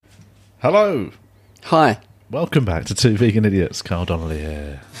Hello. Hi. Welcome back to Two Vegan Idiots. Carl Donnelly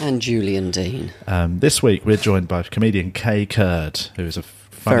here. And Julian Dean. This week we're joined by comedian Kay Kurd, who is a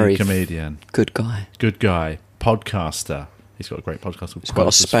funny comedian. Good guy. Good guy. Podcaster. He's got a great podcast called He's got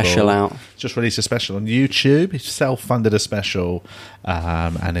a special out. Just released a special on YouTube. He's self-funded a special,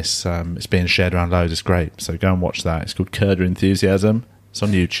 and it's being shared around loads. It's great. So go and watch that. It's called Kurder Enthusiasm. It's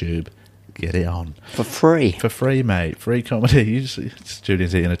on YouTube. Get it on. For free. For free, mate. Free comedy.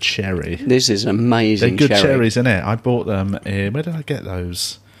 Julian's eating a cherry. This is amazing. They're good cherries, isn't it? I bought them in... Where did I get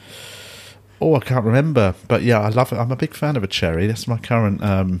those? Oh, I can't remember. But yeah, I love it. I'm a big fan of a cherry. That's my current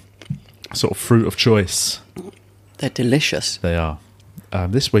sort of fruit of choice. They're delicious. They are.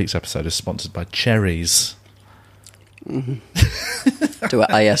 This week's episode is sponsored by cherries. Mm-hmm. Do an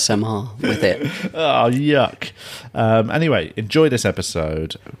ASMR with it. Oh, yuck. Anyway, enjoy this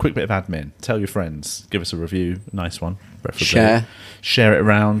episode. A quick bit of admin. Tell your friends. Give us a review. Nice one. Preferably. Share it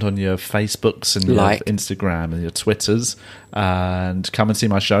around on your Facebooks and your Instagram and your Twitters. And come and see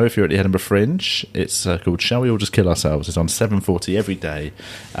my show if you're at the Edinburgh Fringe. It's called Shall We All Just Kill Ourselves? It's on 7:40 every day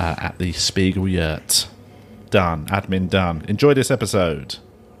at the Spiegel Yurt. Done. Admin done. Enjoy this episode.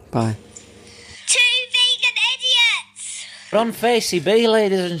 Bye. We're on Facey B,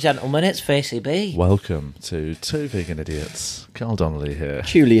 ladies and gentlemen. It's Facey B. Welcome to Two Vegan Idiots. Carl Donnelly here.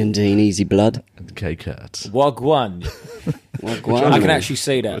 Julian Dean, easy blood. And Kay Kurd. Wagwan. Wagwan. I can actually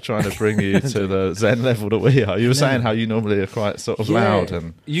see that. We're trying to bring you to the Zen level that we are. You were saying how you normally are quite sort of loud.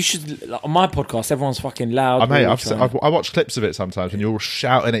 And you should, on my podcast, everyone's fucking loud. I watch clips of it sometimes and you're all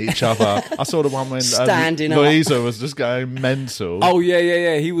shouting at each other. I saw the one when Louisa was just going mental. Oh,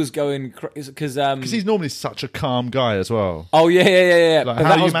 yeah. He was going... Because he's normally such a calm guy as well. Oh, yeah. Like,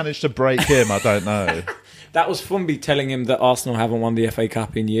 how you managed to break him, I don't know. That was Fumbi telling him that Arsenal haven't won the FA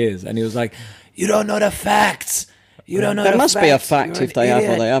Cup in years. And he was like, you don't know the facts. You don't know. There must be a fact if they have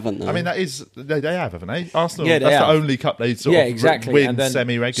or they haven't. Though. I mean, that is they have, haven't they? Arsenal. Yeah, that's the only cup they sort of win and then,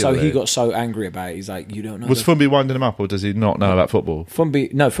 semi-regularly. So he got so angry about it. He's like, "You don't know." Was Fumbi winding him up, or does he not know about football?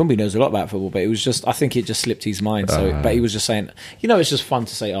 Fumbi knows a lot about football, but it was just I think it just slipped his mind. But he was just saying, it's just fun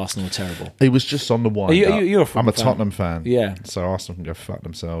to say Arsenal are terrible. He was just on the wind. You're I'm a Tottenham fan. Yeah, so Arsenal can go fuck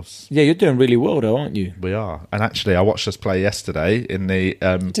themselves. Yeah, you're doing really well though, aren't you? We are, and actually, I watched us play yesterday in the.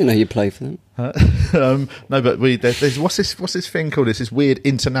 Didn't know you play for them. No, but there's what's this thing called? It's this weird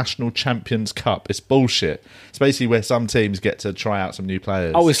International Champions Cup. It's bullshit. It's basically where some teams get to try out some new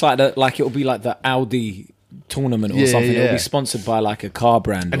players. Oh, it's like it'll be like the Audi tournament or something. It'll be sponsored by like a car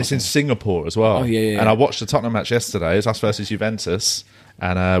brand, and it's in Singapore as well. Oh yeah. And I watched the Tottenham match yesterday. It was us versus Juventus.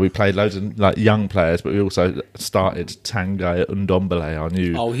 And we played loads of like young players, but we also started Tanguy Ndombele, our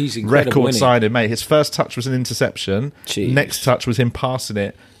new he's incredible, record signing, mate. His first touch was an interception. Jeez. Next touch was him passing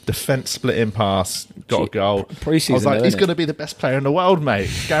it. Defence splitting pass, got a goal. Pre-season, I was like, he's going to be the best player in the world, mate.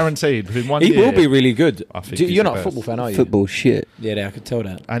 Guaranteed. Within 1 year. He will be really good. I think you're not a football fan, are you? Football shit. Yeah, I could tell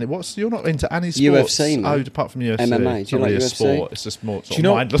that. And you're not into any sports? UFC, man. Oh, apart from UFC. MMA. Do you like really UFC? A sport. It's just more sort of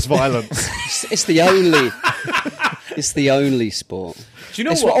mindless violence. It's the only... It's the only sport. Do you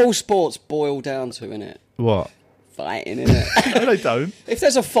know it's what all sports boil down to, innit? What? Fighting, innit? No, they don't. If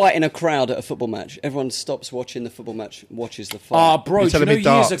there's a fight in a crowd at a football match, everyone stops watching the football match, watches the fight. Ah, bro, do you know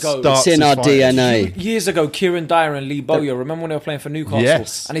years ago... It's in our DNA. Years ago, Kieran Dyer and Lee Bowyer, remember when they were playing for Newcastle?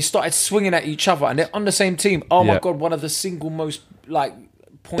 Yes. And they started swinging at each other, and they're on the same team. Oh, my God, one of the single most,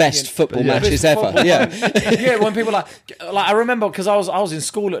 best football matches ever. Yeah, when people like I remember because I was in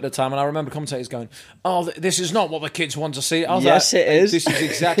school at the time, and I remember commentators going, "Oh, this is not what the kids want to see." I was yes, it is. This is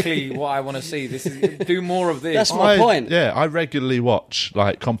exactly what I want to see. Do more of this. That's my point. Yeah, I regularly watch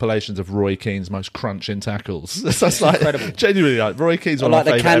like compilations of Roy Keane's most crunching tackles. That's like incredible. Genuinely, like Roy Keane's one of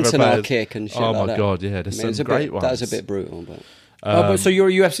my favourite the Cantona kick and shit. Oh my God, yeah, there's some great ones. That was a bit brutal, but. But so you're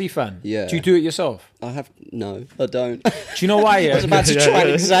a UFC fan? Yeah. Do you do it yourself? No, I don't. Do you know why? I was about to try and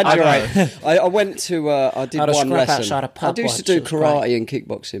exaggerate. I went to, I did one lesson. I used to do karate and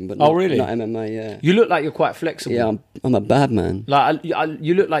kickboxing, but not MMA, yeah. You look like you're quite flexible. Yeah, I'm a bad man. Like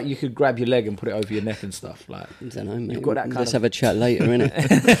you look like you could grab your leg and put it over your neck and stuff. Like, I don't know, mate. You've got that kind Let's have a chat later,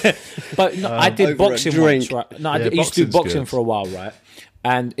 innit? But no, I did boxing once, right? No, I used to do boxing for a while, right?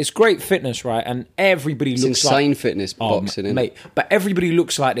 And it's great fitness, right? And everybody looks insane fitness, boxing, innit? Mate. But everybody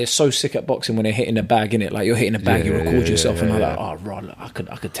looks like they're so sick at boxing when they're hitting a bag, innit? Like you're hitting a bag, you record yourself, and I'm like, oh, right, I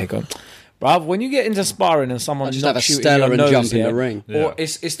could take on. Bruv, when you get into sparring and someone just have a Stella and jump in the ring. Or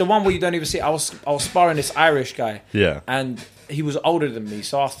it's the one where you don't even see it. I was sparring this Irish guy. Yeah. And he was older than me,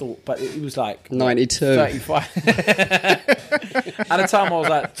 so I thought, but he was like 92. 35. At the time I was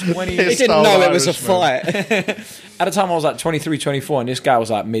like 20. He didn't know it was a fight. At the time I was like 23, 24, and this guy was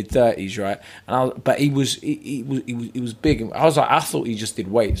like mid-30s, right? But he was big. I thought he just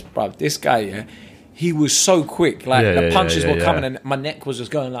did weights, bruv. This guy, yeah. He was so quick, like the punches were coming, and my neck was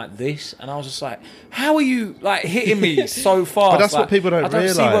just going like this, and I was just like, "How are you like hitting me so fast?" But that's what people don't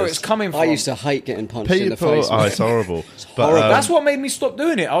realise. See where it's coming from. I used to hate getting punched in the face. Oh, it's horrible. But that's what made me stop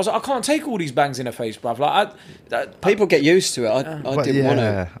doing it. I was like, I can't take all these bangs in the face, bruv. Like, people get used to it. I didn't want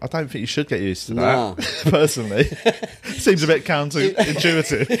to. I don't think you should get used to that. Personally, seems a bit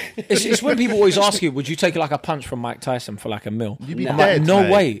counterintuitive. It's when people always ask you, "Would you take like a punch from Mike Tyson for like a mil?" You'd be dead. No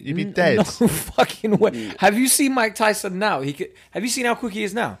mate. way. You'd be dead. No fucking way. Have you seen Mike Tyson now? Have you seen how quick he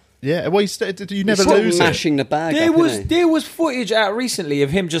is now? Yeah, well, you never lose mashing the bag. There was footage out recently of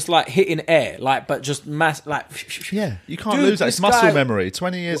him just like hitting air, like but just mass like. Yeah, you can't lose that. It's muscle memory.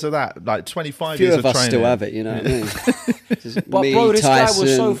 20 years of that, like 25 years of training. Few of us still have it, you know what I mean? But bro, this guy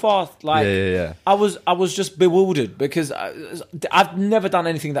was so fast. Like, yeah. I was just bewildered because I've never done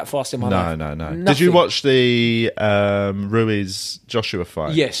anything that fast in my life. No. Nothing. Did you watch the Ruiz Joshua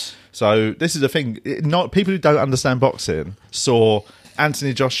fight? Yes. So this is the thing. Not people who don't understand boxing saw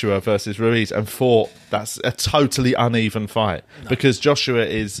Anthony Joshua versus Ruiz and thought that's a totally uneven fight because Joshua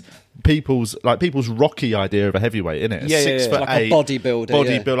is people's Rocky idea of a heavyweight, isn't it? 6'8", like a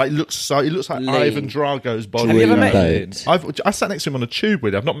bodybuilder. Like he looks like Lean. Ivan Drago's body. Have you ever met him? I sat next to him on a tube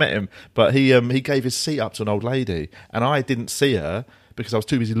with him. I've not met him, but he gave his seat up to an old lady, and I didn't see her. Because I was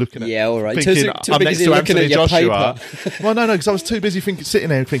too busy looking at all right. thinking too I'm next busy to looking Anthony at your Joshua. paper. Well, no, because I was too busy sitting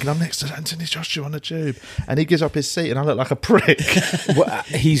there thinking I'm next to Anthony Joshua on the tube, and he gives up his seat, and I look like a prick. Well,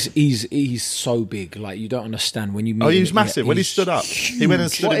 he's so big, like you don't understand when you meet him. He was massive when he stood up. He went and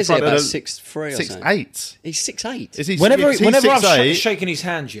stood in front of 6'3" or 6'8". He's 6'8". Is he? Whenever I've shaking his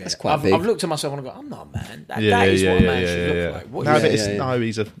hand, that's quite big. I've looked at myself and I go, I'm not a man. That is what a man should look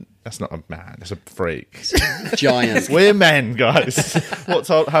like. That's not a man. That's a freak. Giant. We're men, guys. How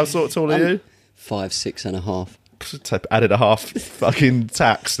tall are you? 5'6.5". Added a half fucking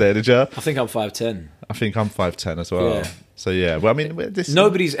tax there, did you? I think I'm 5'10". I think I'm 5'10" as well. Yeah. So yeah, well, I mean,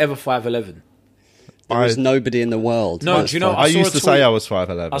 nobody's ever 5'11". There is nobody in the world. No, do you know? I used to say I was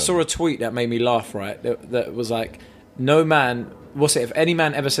 5'11". I saw a tweet that made me laugh. Right, that was like, no man. What's it? If any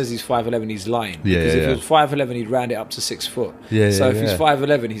man ever says he's 5'11", he's lying. Because if he was 5'11", he'd round it up to 6 foot. So if he's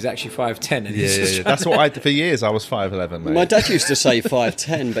 5'11", he's actually 5'10". And That's what for years I was 5'11", mate. My dad used to say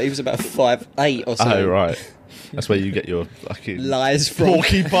 5'10", but he was about 5'8" or something. Oh right. That's where you get your fucking lies from.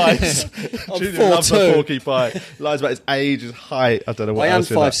 Porcupines. Julian loves the porcupine. Lies about his age, his height. I don't know what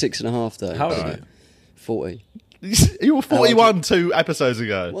else. I am 5'6.5" though. How old are you? 40. You were 41 2 episodes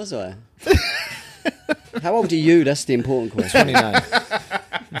ago. Was I? How old are you? That's the important question. 29.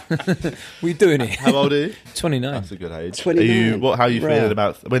 What are you doing here? How old are you? 29. That's a good age. 29. How are you feeling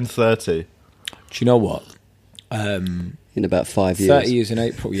about when 30? Do you know what? In about 5 years. 30 years in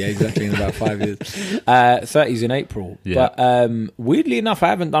April. Yeah, exactly. In about 5 years. 30's in April. Yeah. But weirdly enough, I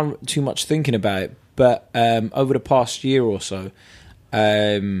haven't done too much thinking about it. But over the past year or so,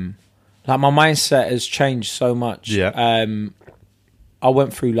 like my mindset has changed so much. Yeah. I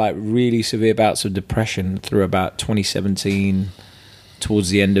went through like really severe bouts of depression through about 2017, towards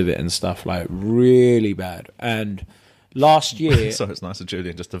the end of it and stuff, like really bad. And last year, so it's nice of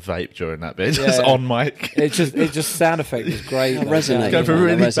Julian just to vape during that bit, just on mic. It just sound effect was great. Resonating. Going for a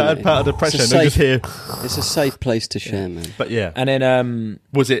really bad part of depression. Just hear. It's a safe place to share, man. But yeah, and then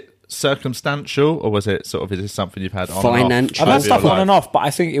was it circumstantial or was it sort of? Is this something you've had on financial? And off? I've had stuff on and off, but I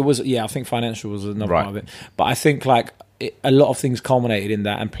think it was. Yeah, I think financial was another part of it. But I think like. A lot of things culminated in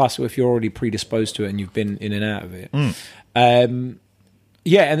that, and plus if you're already predisposed to it and you've been in and out of it.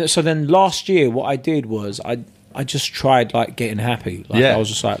 And so then last year what I did was I just tried like getting happy. Like I was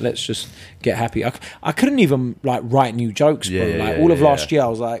just like, let's just get happy. I couldn't even like write new jokes, bro. All of last year I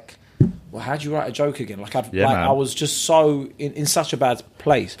was like, well, how do you write a joke again? Like I was just so in such a bad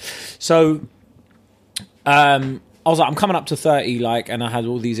place. So I was like, I'm coming up to 30, like, and I had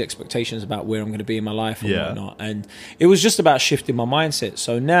all these expectations about where I'm going to be in my life and whatnot. And it was just about shifting my mindset.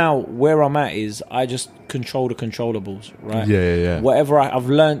 So now where I'm at is I just control the controllables, right? Yeah. Whatever I've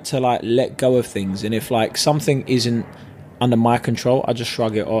learned to like let go of things. And if like something isn't under my control, I just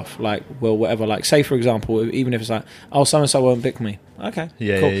shrug it off. Like, well, whatever. Like, say for example, even if it's like, so-and-so won't pick me. Okay,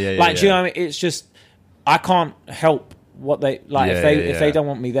 cool. Yeah. Like, do you know what I mean? It's just, I can't help what they like. If they don't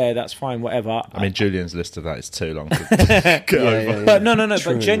want me there, that's fine. Whatever. I mean, Julian's list of that is too long to get over. But no.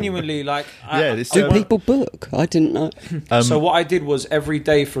 True. But genuinely, like, do people book? I didn't know. So what I did was every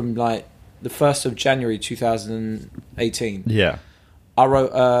day from like the 1st of January 2018. Yeah, I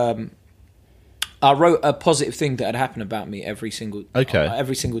wrote a positive thing that had happened about me every single day. Yeah,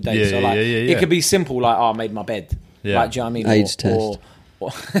 so like, it could be simple, like, I made my bed. Yeah. Like, do you know what I mean? AIDS test.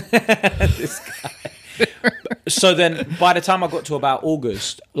 This guy. So then, by the time I got to about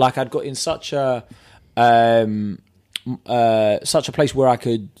August, like, I'd got in such a place where I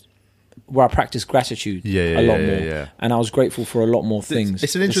practiced gratitude a lot more, and I was grateful for a lot more things.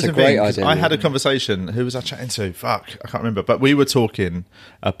 It's an interesting thing. Idea, I had a conversation. Who was I chatting to? Fuck, I can't remember. But we were talking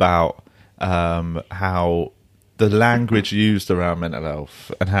about how the language used around mental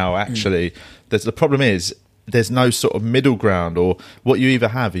health and how actually the problem is there's no sort of middle ground, or what you either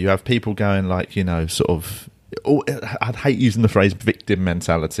have, you have people going like, you know, sort of, I'd hate using the phrase victim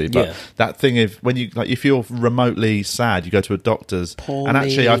mentality, but that thing of when you like, if you're remotely sad, you go to a doctor's, and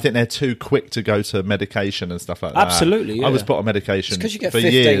actually I think they're too quick to go to medication and stuff like that. Absolutely, I was put on medication for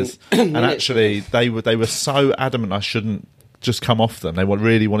years, and actually they were so adamant I shouldn't just come off them. They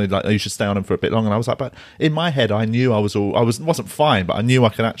really wanted, like, you should stay on them for a bit longer. And I was like, but in my head, I knew I wasn't fine, but I knew I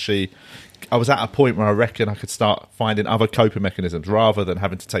could actually. I was at a point where I reckon I could start finding other coping mechanisms rather than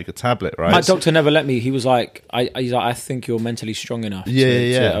having to take a tablet. Right? My doctor never let me. He was like, I think you're mentally strong enough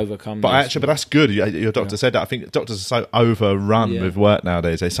to overcome. But that's good. Your doctor said that. I think doctors are so overrun with work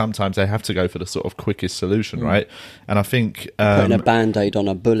nowadays. Sometimes they have to go for the sort of quickest solution, right? And I think putting a band-aid on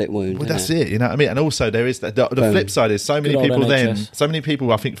a bullet wound. Well, that's it. You know what I mean? And also there is the flip side is so many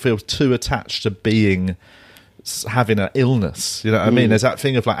people I think feel too attached to being. Having an illness, you know what I mean? There's that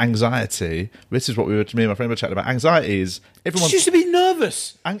thing of like anxiety. This is what me and my friend were chatting about. Anxiety is everyone used to be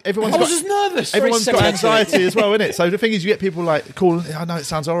nervous. I was just nervous. Everyone's got anxiety as well, isn't it? So the thing is, you get people like calling. I know it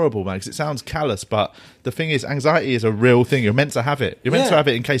sounds horrible, man, because it sounds callous, but the thing is, anxiety is a real thing. You're meant to have it. You're meant to have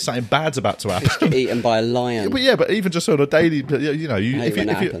it in case something bad's about to happen. Eaten by a lion. But even just on a daily, you know,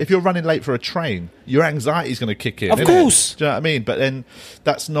 if you're running late for a train, your anxiety is going to kick in. Of course, do you know what I mean? But then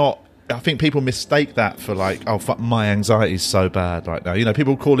that's not. I think people mistake that for like, oh, fuck, my anxiety is so bad right now. You know,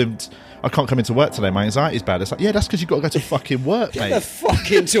 people call him, I can't come into work today, my anxiety's bad. It's like, yeah, that's because you've got to go to fucking work, mate. Get the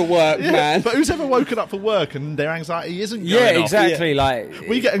fuck into work, man. But who's ever woken up for work and their anxiety isn't going off? Exactly. Like,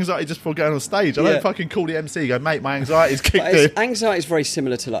 we get anxiety just before going on stage. I don't fucking call the MC and go, mate, my anxiety's kicked in. Anxiety is very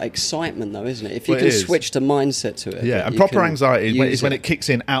similar to like excitement though, isn't it? If you can switch the mindset to it. Yeah, and proper anxiety is when it kicks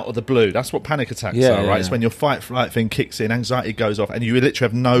in out of the blue. That's what panic attacks are, right? It's when your fight-flight thing kicks in, anxiety goes off, and you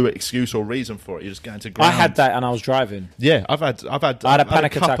literally have no excuse or reason for it. You're just going to ground. I had that and I was driving. Yeah, I had a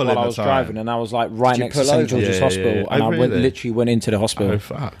panic attack while I was driving, and I was like right next to St George's Hospital, and I literally went into the hospital. Oh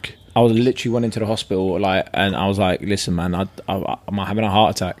fuck! I literally went into the hospital, like, and I was like, "Listen, man, I'm having a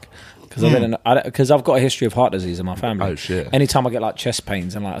heart attack." Because I've got a history of heart disease in my family. Oh shit! Anytime I get like chest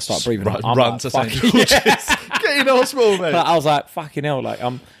pains and like I start breathing, run to St George's, get in the hospital, mate. I was like, "Fucking hell!" Like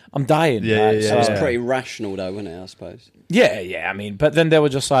I'm dying. So it's pretty rational, though, isn't it? I suppose. Yeah. I mean, but then they were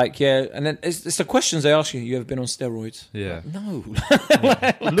just like, and then it's the questions they ask you. You ever been on steroids? Yeah. No.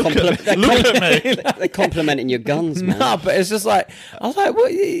 Look at me. They're complimenting your guns, man. No, but it's just like, I was like,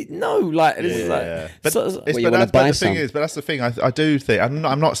 what? No, like, this is like. But that's the thing. I do think.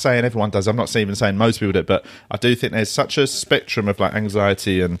 I'm not saying everyone does. I'm not even saying most people do. But I do think there's such a spectrum of like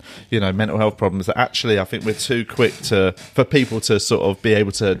anxiety and, you know, mental health problems that actually I think we're too quick for people to sort of be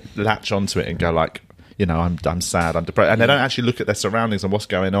able to latch onto it and go like, you know, I'm sad, I'm depressed, and they don't actually look at their surroundings and what's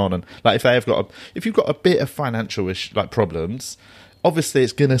going on. And like, if you've got a bit of financial like problems, obviously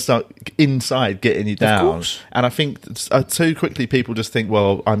it's going to start inside getting you down. And I think too quickly people just think,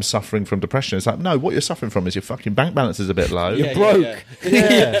 well, I'm suffering from depression. It's like, no, what you're suffering from is your fucking bank balance is a bit low. You're broke.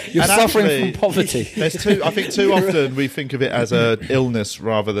 You're suffering from poverty. I think too often we think of it as a illness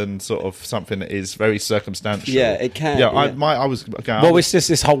rather than sort of something that is very circumstantial. Yeah, it can. Yeah, it's just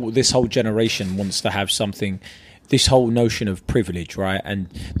this whole generation wants to have something. This whole notion of privilege, right? And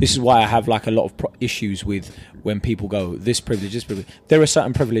this is why I have like a lot of issues with when people go, this privilege, this privilege. There are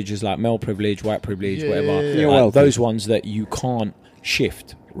certain privileges like male privilege, white privilege, whatever. Those ones that you can't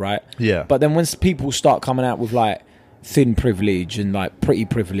shift, right? Yeah. But then when people start coming out with like thin privilege and like pretty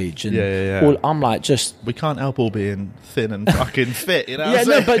privilege and all, I'm like, just we can't help all being thin and fucking fit, you know.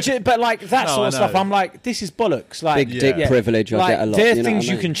 But like that sort of stuff, I'm like, this is bollocks. Like big dick privilege, I get a lot. There are things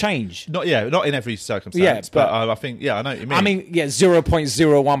you can change. Not in every circumstance. But I think I know what you mean. I mean,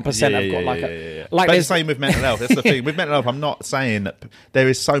 0.01% have got like like but the same with mental health. That's the thing with mental health. I'm not saying that there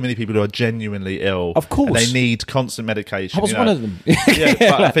is so many people who are genuinely ill. Of course, and they need constant medication. I was one of them. Yeah,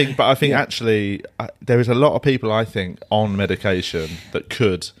 but I think actually there is a lot of people I think on medication that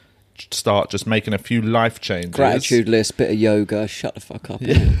could start just making a few life changes. Gratitude list, bit of yoga. Shut the fuck up.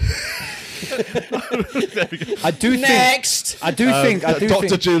 Yeah. I do think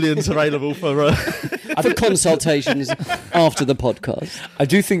Dr. Julian's available for consultations after the podcast. I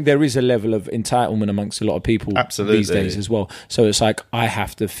do think there is a level of entitlement amongst a lot of people these days as well. So it's like I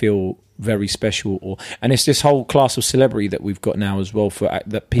have to feel very special, and it's this whole class of celebrity that we've got now as well, for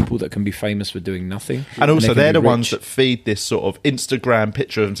that people that can be famous for doing nothing, and also they're the ones that feed this sort of Instagram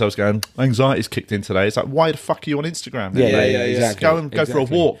picture of themselves going, anxiety's kicked in today. It's like, why the fuck are you on Instagram? Yeah, exactly. Go for a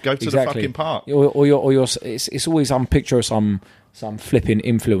walk, go to the fucking park, or you're it's always some picture of some flipping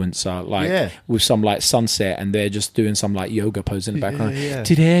influencer with some like sunset, and they're just doing some like yoga pose in the background.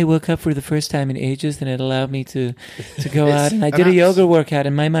 Today I woke up for the first time in ages, and it allowed me to go out, and I did a yoga workout,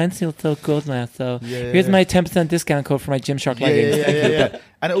 and my mind feels so good now. So here's my 10% discount code for my Gymshark leggings.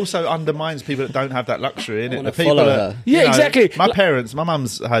 And it also undermines people that don't have that luxury, innit? The people that, exactly. My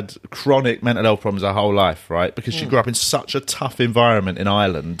mum's had chronic mental health problems her whole life, right? Because she grew up in such a tough environment in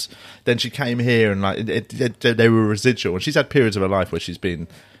Ireland. Then she came here and like they were residual. And she's had periods of her life where she's been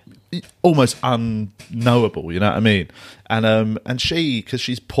almost unknowable, you know what I mean? And she, because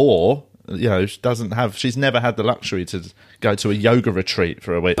she's poor, you know, she's never had the luxury to go to a yoga retreat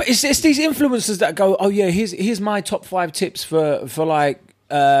for a week. But it's these influencers that go, oh yeah, here's my top 5 tips for like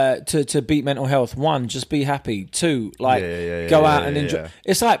to beat mental health. 1, just be happy. 2, like go out and enjoy.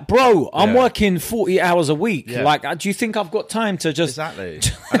 It's like, bro, I'm working 40 hours a week. Like, do you think I've got time to just exactly?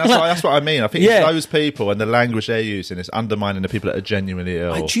 And that's what I mean. I think it's those people and the language they're using is undermining the people that are genuinely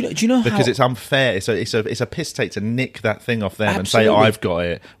ill. Do you know because it's unfair. It's a piss take to nick that thing off them and say I've got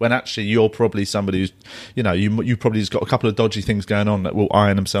it, when actually you're probably somebody who's, you know, you probably just got a couple of dodgy things going on that will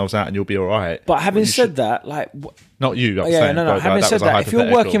iron themselves out and you'll be all right. But having said that, like. Not you, I'm saying. No. Having said that, if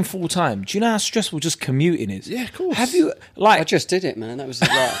you're working full time, do you know how stressful just commuting is? Yeah, of course. Have you like? I just did it, man. That was like,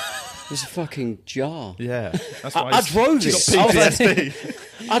 it was a fucking jar. Yeah, that's why I drove it.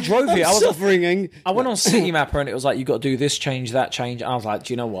 I drove it. I was suffering. I went on City Mapper and it was like, you got to do this change, that change. And I was like,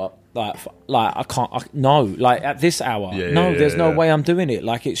 do you know what? Like I can't. No, like at this hour, there's no way I'm doing it.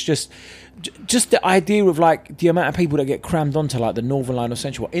 Like it's just the idea of like the amount of people that get crammed onto like the Northern Line or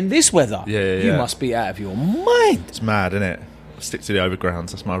Central in this weather. You must be out of your mind. It's mad, isn't it? Stick to the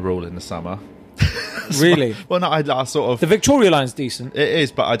overgrounds. That's my rule in the summer. Really? No, I sort of... The Victoria Line's decent. It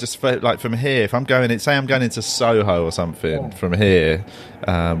is, but I just feel like from here, if I'm going... Say I'm going into Soho or something, from here,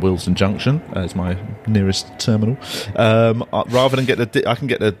 Wilson Junction is my nearest terminal, rather than I can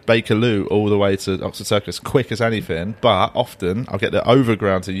get the Bakerloo all the way to Oxford Circus quick as anything, but often I'll get the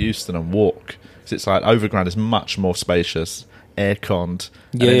overground to Euston and walk, because it's like overground is much more spacious, air-conned,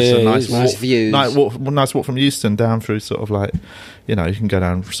 and it's a nice views. Nice walk from Euston down through sort of like, you know, you can go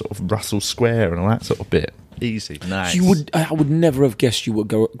down sort of Russell Square and all that sort of bit. Easy, nice. I would never have guessed you would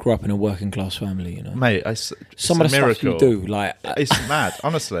grow up in a working class family, you know, mate. Some of the stuff you do, like it's mad.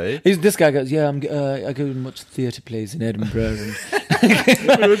 Honestly, this guy goes, I go to much theatre plays in Edinburgh.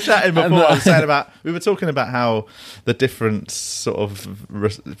 And we were chatting before. We were talking about how the different sort of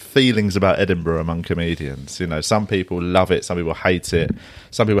feelings about Edinburgh among comedians. You know, some people love it, some people hate it.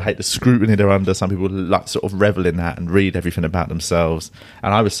 Some people hate the scrutiny they're under. Some people like sort of revel in that and read everything about themselves.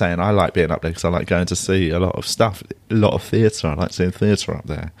 And I was saying I like being up there because I like going to see a lot of stuff, a lot of theatre. I like seeing theatre up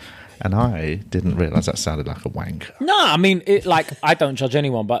there. And I didn't realise that sounded like a wank. No, I mean, it like I don't judge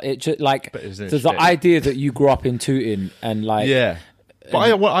anyone, but it just like the idea that you grew up in Tooting and like But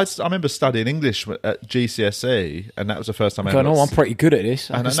I remember studying English at GCSE, and that was the first time I ever... I'm pretty good at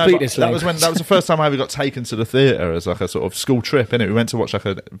this. I can speak this language. That was the first time I ever got taken to the theatre as like a sort of school trip, innit? We went to watch like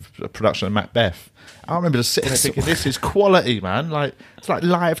a production of Macbeth. I remember just sitting there thinking, this is quality, man. Like, it's like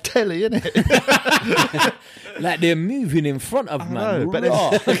live telly, innit? Like they're moving in front of man. But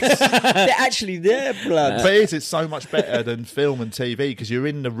they're actually there, blood. But it's so much better than film and TV because you're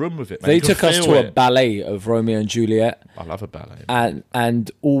in the room with it, man. They took us to a ballet of Romeo and Juliet. I love a ballet.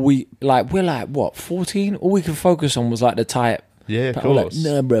 And all we're like, what, 14? All we could focus on was like the type. Yeah, of course.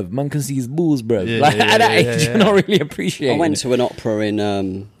 Like, nah, bruv, man can see his balls, bruv. Yeah, like, at that age, you're not really appreciating I went to an opera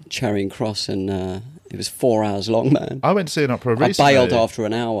in Charing Cross and It was 4 hours long, man. I went to see an opera recently. I bailed after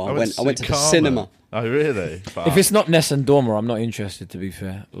an hour. I went to the cinema. Oh, really? If it's not Ness and Dorma, I'm not interested, to be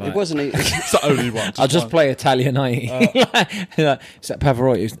fair. Like, it wasn't... It's the only one. I'll just play Italianite. Is that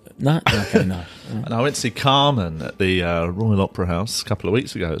Pavarotti? No? Okay, no. And I went to see Carmen at the Royal Opera House a couple of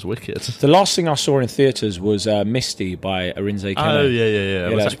weeks ago. It was wicked. The last thing I saw in theatres was Misty by Arinze Kene. Oh,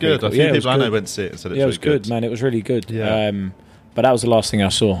 yeah. Was that good? Cool. A few people I know went to see it and said it was good, man. It was really good. Yeah. But that was the last thing I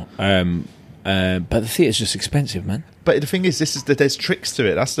saw. But the theatre's just expensive, man. But the thing is, there's tricks to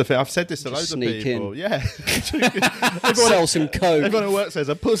it. That's the thing. I've said this to loads of people. Yeah. Sell some coke. Everyone at work says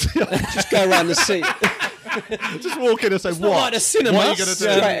a pussy. Just go around the seat. Just walk in and say, it's not like the cinema. What are you going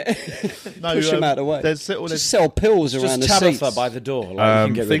to do? No, push them out of the way. Just sell pills around the seats. Just by the door. Like,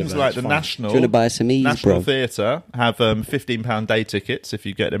 you can get things like the National Theatre have £15 day tickets if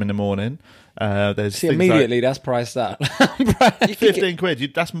you get them in the morning. There's immediately that's priced out. 15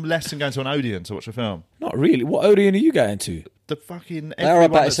 quid. That's less than going to an Odeon to watch a film. Not really. What Odeon are you going to? The fucking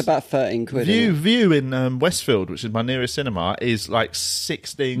it's about 13 quid. View in Westfield, which is my nearest cinema, is like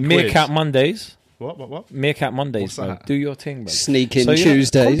 16 quid. Meerkat Mondays. What? Meerkat Mondays, bro. Do your thing, bro. Sneak in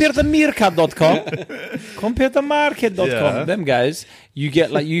Tuesdays. Compare to meerkat.com. Compare to market.com. Yeah. Them guys, you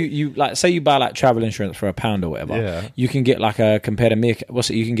get like you like say you buy like travel insurance for £1 or whatever. Yeah. You can get like a compare to Meerkat.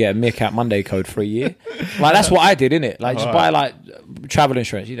 You can get a Meerkat Monday code for a year. Like that's what I did, innit? Like just buy like travel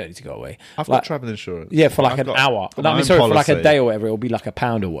insurance. You don't need to go away. I've got travel insurance. Yeah, for like an hour. For like a day or whatever, it'll be like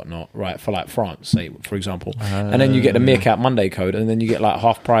 £1 or whatnot, right? For like France, say for example, and then you get the Meerkat Monday code, and then you get like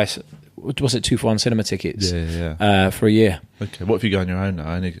half price. Was it 2-for-1 cinema tickets? For a year. Okay, what if you go on your own now?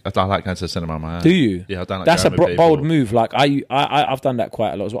 I like going to the cinema on my own. Do you? Yeah, I don't like. That's a bold move. Like I've done that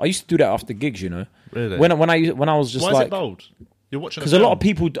quite a lot as well. I used to do that after gigs, you know. Really? When I was just why like, is it bold? You're watching because a lot of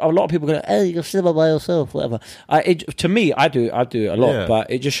people go, "Hey, you're cinema by yourself, whatever." To me, I do a lot,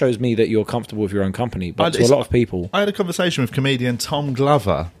 but it just shows me that you're comfortable with your own company. But to a lot of people, I had a conversation with comedian Tom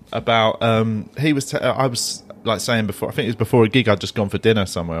Glover about. I was like saying before, I think it was before a gig, I'd just gone for dinner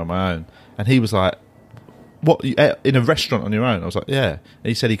somewhere on my own, and he was like, "What, in a restaurant on your own?" I was like, "Yeah." And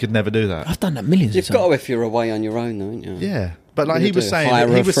he said he could never do that. I've done that millions of times. You've got to if you're away on your own, though, haven't you? Yeah, but like he was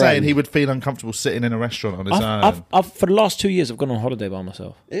saying he would feel uncomfortable sitting in a restaurant on his own. I've for the last 2 years, I've gone on holiday by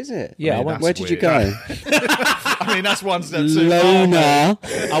myself. Is it? Yeah, where did you go? I mean, that's one step too far.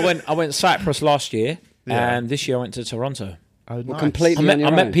 I went Cyprus last year, and this year I went to Toronto. Oh, nice. Completely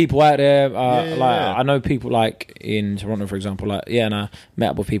I met people out there. I know people like in Toronto, for example. And I met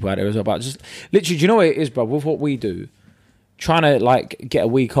up with people out there as well. But just literally, do you know what it is, bro? With what we do, trying to like get a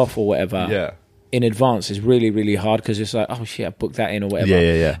week off or whatever in advance is really, really hard because it's like, oh shit, I booked that in or whatever.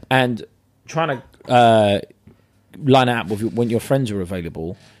 Yeah. And trying to line it up with when your friends are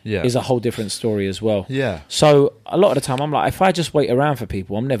available is a whole different story as well. Yeah. So a lot of the time, I'm like, if I just wait around for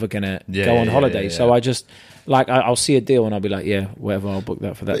people, I'm never gonna go on holiday. So I just. Like, I'll see a deal and I'll be like, yeah, whatever, I'll book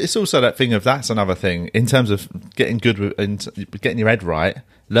that for that. But it's also that thing of that's another thing in terms of getting good with and getting your head right,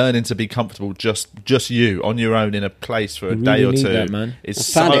 learning to be comfortable just you on your own in a place for a day or two. That, man. It's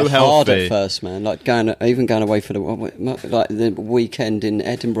so healthy. I found it hard at first, man. Like going away for the weekend in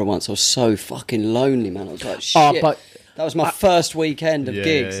Edinburgh once. I was so fucking lonely, man. I was like, shit. That was my first weekend of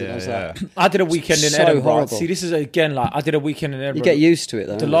gigs. And I was like, I did a weekend in Edinburgh. Horrible. See, this is again like I did a weekend in Edinburgh. You get used to it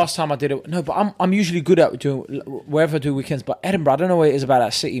though. The last time I did it, no, but I'm usually good at doing wherever I do weekends. But Edinburgh, I don't know what it is about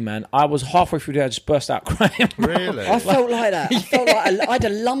that city, man. I was halfway through there, I just burst out crying. Really? I felt like that. I felt like I had a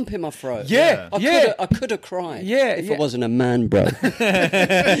lump in my throat. Yeah, I could have cried. Yeah, if I wasn't a man, bro.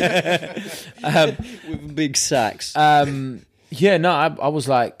 With big sacks. Yeah, no, I was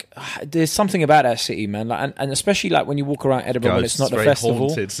like, there's something about that city, man, like, and especially like when you walk around Edinburgh when it's not the festival.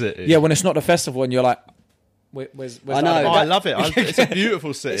 City. Yeah, when it's not the festival, and you're like, where's I know. I love it. It's a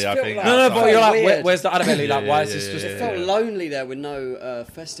beautiful city. I think. But you're like, where's the Adabelli? Like, why is this just? It felt lonely there with no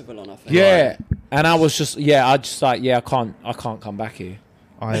festival on. I think. Yeah, and I was just, I can't come back here.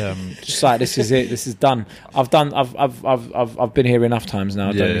 Just like this is it. This is done. I've been here enough times now.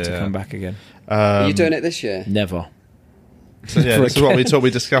 I don't need to come back again. Are you doing it this year? Never. So this is what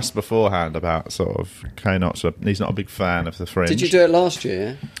we discussed beforehand about sort of Knott's. He's not a big fan of the Fringe. Did you do it last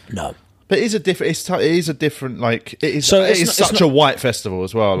year? No. But it is a different. Like it is. So it's such a white festival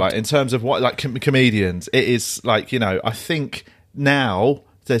as well. Like in terms of what like comedians, it is like I think now.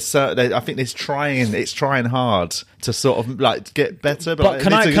 I think it's trying hard to sort of like get better. But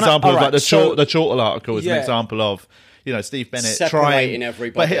an example of like the Chortle article is an example of. Steve Bennett separating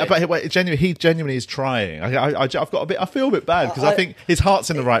everybody. But he genuinely is trying. I feel a bit bad because I think his heart's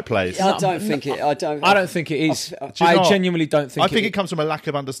in the right place. I don't think it is. I genuinely don't think. I think it comes from a lack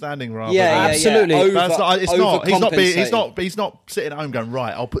of understanding, rather. Absolutely. He's not sitting at home going,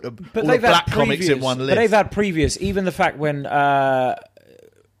 right, I'll put all the black comics in one list. But they've had previous, even the fact when,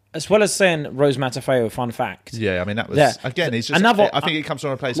 as well as saying Rose Matafeo, fun fact. Yeah, I mean, that was, again, he's just, I think it comes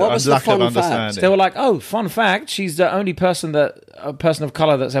from a place of lack of understanding. They were like, oh, fun fact, she's the only person of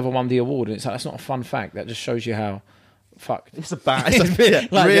colour that's ever won the award. And it's like, that's not a fun fact. That just shows you how fucked. It's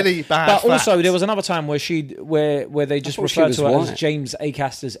really bad. But also, there was another time where they just referred to her as James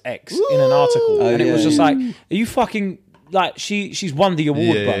Acaster's ex in an article. And it was just like, are you fucking... Like she's won the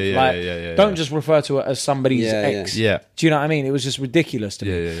award, bro. Don't just refer to her as somebody's ex. Yeah. Do you know what I mean? It was just ridiculous to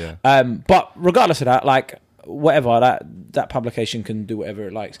me. But regardless of that, like whatever, that publication can do whatever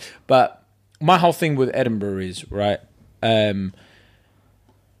it likes. But my whole thing with Edinburgh is right.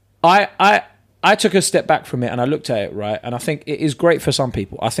 I took a step back from it and I looked at it, right, and I think it is great for some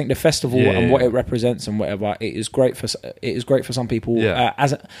people. I think the festival and what it represents and whatever, it is great for some people.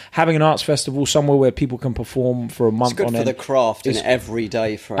 As having an arts festival somewhere where people can perform for a month. It's good for the craft and every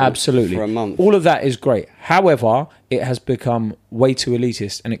day for a month. All of that is great. However, it has become way too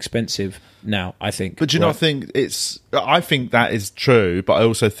elitist and expensive now, I think. But do you not think I think that is true, but I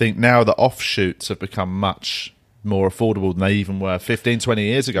also think now the offshoots have become much more affordable than they even were 15, 20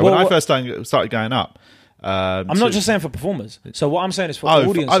 years ago. When I first started going up. I'm not just saying for performers. So what I'm saying is for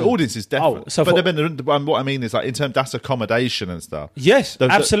audiences. Audiences, definitely. What I mean is, like, in terms, that's accommodation and stuff. Yes,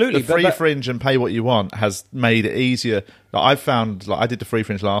 absolutely. The free fringe and pay what you want has made it easier. Like, I found, I did the free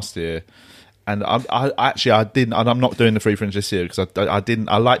fringe last year. And I didn't, and I'm not doing the free fringe this year because I didn't.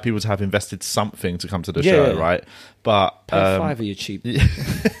 I like people to have invested something to come to the show, right? But pay $5 you're cheap.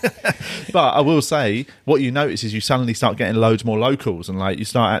 But I will say, what you notice is you suddenly start getting loads more locals, and like you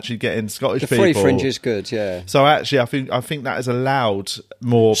start actually getting Scottish people. The free fringe is good, yeah. So actually, I think that has allowed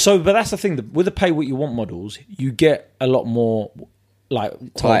more. So, but that's the thing. With the pay what you want models, you get a lot more. Like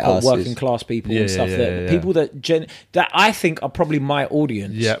working class people and stuff. People that I think are probably my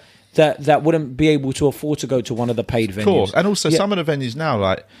audience. Yep. That wouldn't be able to afford to go to one of the paid venues. Of course. And also some of the venues now,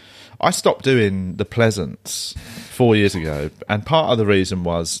 like I stopped doing the Pleasance 4 years ago, and part of the reason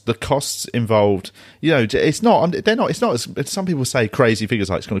was the costs involved. It's not as some people say crazy figures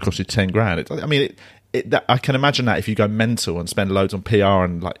like it's going to cost you 10 grand. I can imagine that if you go mental and spend loads on PR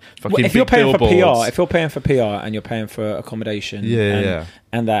and like fucking if you're paying for PR and you're paying for accommodation,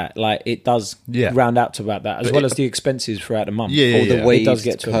 and that, like, it does round out to about that, as well as the expenses throughout the month. The weed, it does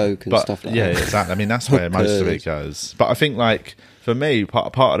get to coke and stuff like that. Yeah, exactly. I mean, that's where most of it goes. But I think, like, for me,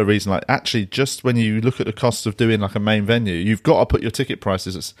 part of the reason, like, actually, just when you look at the cost of doing like a main venue, you've got to put your ticket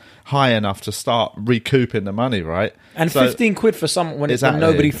prices high enough to start recouping the money, right? And 15 quid for some when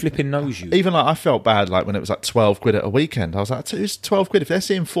nobody flipping knows you. Even like I felt bad, like when it was like 12 quid at a weekend. I was like, it's 12 quid. If they're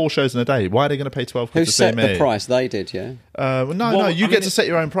seeing 4 shows in a day, why are they going to pay 12 quid to see me? Who set the price? They did, yeah. No, you get to set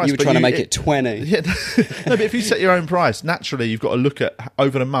your own price. You were trying to make it 20. Yeah, no, but if you set your own price, naturally you've got to look at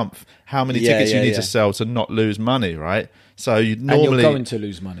over the month how many tickets you need to sell to not lose money, right? So you normally, and you're going to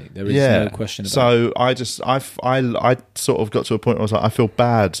lose money. There is no question about it. So I sort of got to a point where I was like, I feel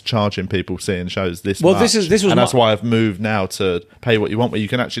bad charging people seeing shows this much. That's why I've moved now to pay what you want, where you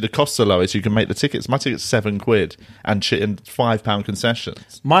can actually, the costs are low, so you can make the tickets. My ticket's £7 and £5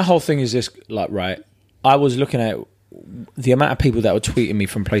 concessions. My whole thing is this, like, right, I was looking at the amount of people that were tweeting me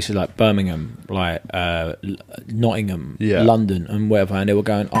from places like Birmingham, like Nottingham, London, and whatever, and they were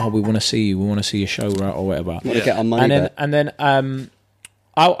going, "Oh, we want to see you. We want to see your show, right, or whatever." Want to get our money back. And then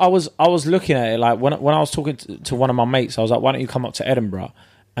I was looking at it, like when I was talking to one of my mates, I was like, "Why don't you come up to Edinburgh?"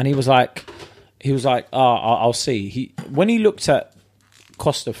 And he was like, "Oh, I'll see." When he looked at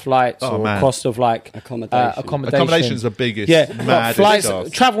cost of flights cost of like accommodation's the biggest. Yeah, flights,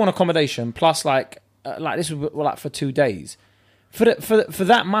 travel and accommodation plus like this was like for 2 days. For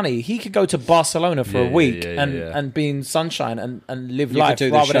that money, he could go to Barcelona for a week and be in sunshine and live life. You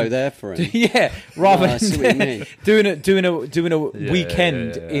could do the show there for him. Rather than doing a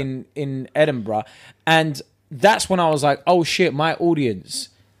weekend in Edinburgh. And that's when I was like, oh shit, my audience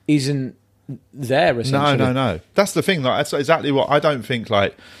isn't there. Essentially, no. That's the thing. Like, that's exactly what I don't think.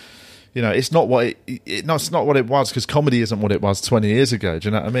 Like, it's not what it's not what it was, because comedy isn't what it was 20 years ago. Do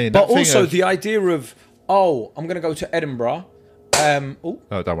you know what I mean? But also the idea of, I'm going to go to Edinburgh. Don't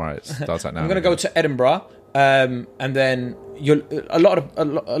worry, it does that now. I'm going to go to Edinburgh, and then a lot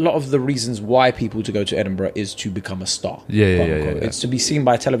of the reasons why people to go to Edinburgh is to become a star. It's to be seen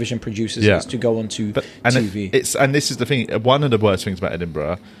by television producers. It's to go onto TV. And this is the thing. One of the worst things about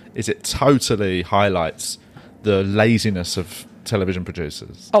Edinburgh is it totally highlights the laziness of television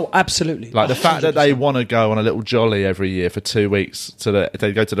producers. Oh, absolutely. Like the fact that they want to go on a little jolly every year for 2 weeks.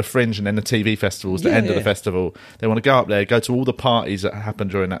 They go to the Fringe and then the TV festivals, the end of the festival. They want to go up there, go to all the parties that happen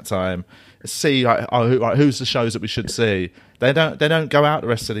during that time, see who's the shows that we should see. They don't go out the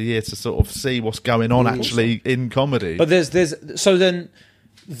rest of the year to sort of see what's going on actually in comedy. But there's so then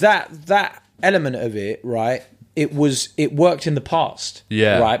that element of it, right? It worked in the past,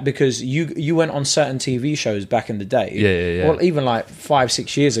 right? Because you went on certain TV shows back in the day, well, even like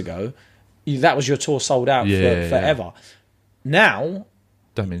 5-6 years ago, that was your tour sold out forever. Now,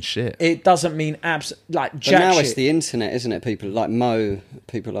 don't mean shit. It doesn't mean like jack but now shit. It's the internet, isn't it? People like Mo,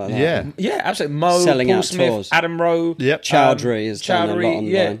 people like Yeah, that. absolutely. Mo, selling Paul out Smith, tours. Adam Rowe, Chowdhury has done a lot online.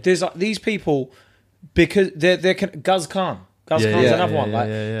 Yeah, there's these people because they're Guz Khan. Guz Khan's another one. Like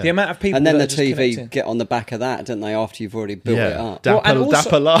the amount of people, and then that the TV get on the back of that, don't they? After you've already built it up,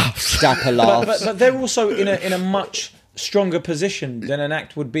 Dapper laughs, Dapper laughs. But they're also in a much stronger position than an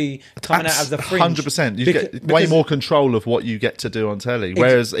act would be coming out of the Fringe. 100%. You get way more control of what you get to do on telly.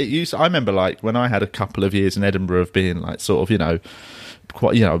 Whereas I remember like when I had a couple of years in Edinburgh of being like sort of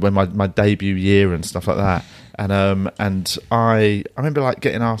quite when my debut year and stuff like that, and I remember like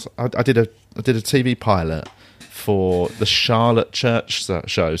getting asked. I did a TV pilot for the Charlotte Church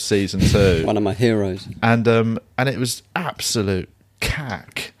show season 2. One of my heroes. And it was absolute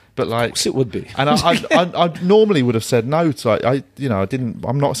cack. But like, of course it would be. And I normally would have said no to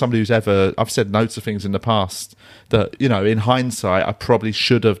I'm not somebody who's I've said no to things in the past that, in hindsight I probably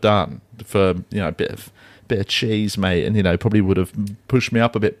should have done for, a bit of cheese, mate, and probably would have pushed me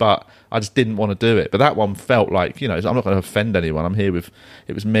up a bit, but I just didn't want to do it. But that one felt like, I'm not going to offend anyone. I'm here with,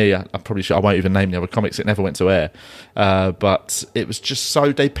 it was me. I probably should, I won't even name the other comics. It never went to air. But it was just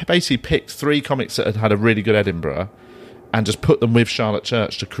so, they basically picked 3 comics that had a really good Edinburgh and just put them with Charlotte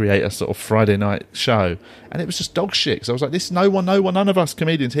Church to create a sort of Friday night show. And it was just dog shit. So I was like, none of us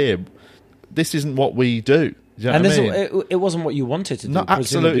comedians here, this isn't what we do. You know it wasn't what you wanted to do. No,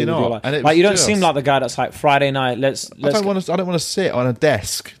 absolutely not. And you don't seem like the guy that's like Friday night. I don't want to sit on a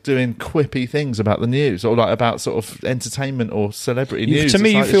desk doing quippy things about the news or like about sort of entertainment or celebrity news. To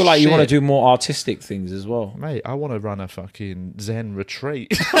me, you feel like you want to do more artistic things as well, mate. I want to run a fucking Zen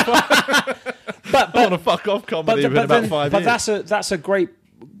retreat. But I want to fuck off comedy in about 5 years. But that's a great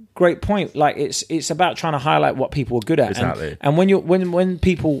point. Like it's about trying to highlight what people are good at. Exactly. And when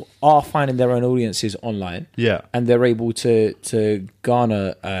people are finding their own audiences online, and they're able to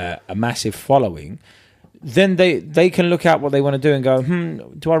garner a massive following, then they can look at what they want to do and go,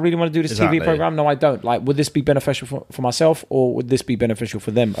 do I really want to do this TV program? No, I don't. Like, would this be beneficial for myself, or would this be beneficial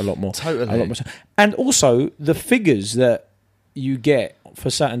for them a lot more? Totally. A lot more. And also the figures that you get for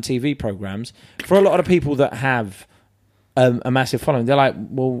certain TV programs, for a lot of people that have a massive following, they're like,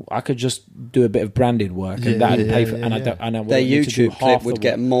 well, I could just do a bit of branded work and that'd pay for. And I know their YouTube clip would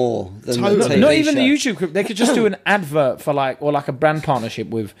get more than the TV not even show. The YouTube clip. They could just do an advert for like a brand partnership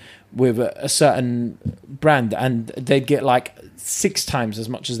with a certain brand, and they'd get like 6 times as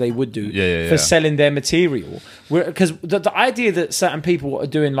much as they would do for selling their material. Because the idea that certain people are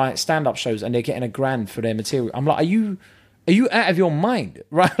doing like stand-up shows and they're getting $1,000 for their material, I'm like, are you out of your mind?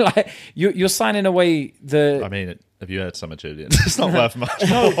 Right? Like you're signing away the. I mean, have you heard Summer Julian? It's not worth much.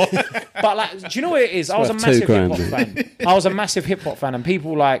 No, but like, do you know what it is? I was a massive hip hop fan. I was a massive hip hop fan, and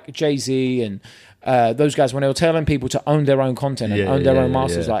people like Jay-Z and those guys, when they were telling people to own their own content and own their own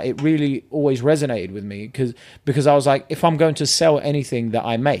masters, like it really always resonated with me because I was like, if I'm going to sell anything that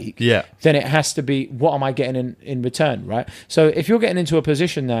I make, then it has to be, what am I getting in return, right? So if you're getting into a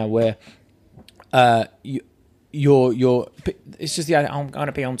position now where you're it's just I'm going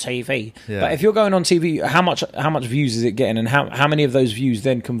to be on TV, but if you're going on TV, how much views is it getting, and how many of those views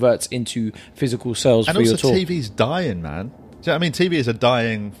then converts into physical sales and for your tour? And also TV's dying, man. Do you know what I mean? TV is a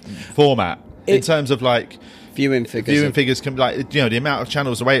dying format in terms of like viewing figures can, like, the amount of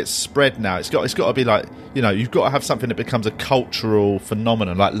channels, the way it's spread now, it's got to be like, you've got to have something that becomes a cultural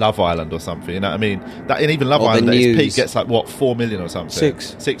phenomenon, like Love Island or something. You know what I mean? That, and even Love Island at its peak gets like 4 million or something.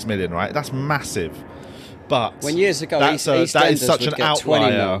 6 million, right? That's massive. But when years ago, that is such an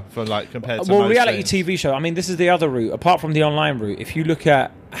outlier for like compared to most reality things. TV show. I mean, this is the other route apart from the online route. If you look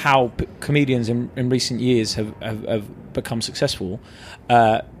at how comedians in recent years have become successful,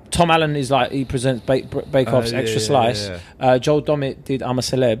 Tom Allen is like, he presents Bake Off's Extra Slice. Joel Dommett did I'm a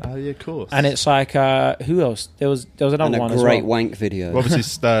Celeb. Oh yeah, of course. And it's like who else? There was another one as well. Great wank video. Obviously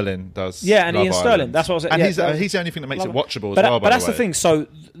Sterling does. Yeah, and Love Ian Island. Sterling. That's what I was. And he's the only thing that makes it watchable as well. But that's the thing. So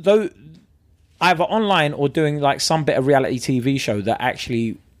though, either online or doing like some bit of reality TV show that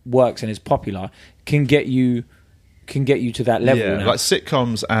actually works and is popular can get you to that level. Yeah, now. like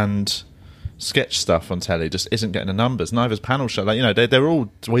sitcoms and sketch stuff on telly just isn't getting the numbers. Neither's panel show. Like, you know, they're all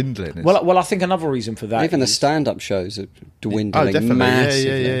dwindling. Well, I think another reason for that, even the stand-up shows are dwindling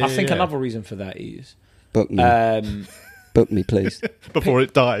massively. I think another reason for that is book me. Book me, please. Before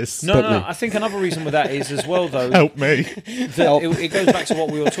it dies. No. I think another reason with that is as well, though. Help me. It goes back to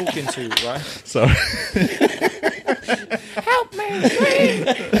what we were talking to, right? Sorry. Help me,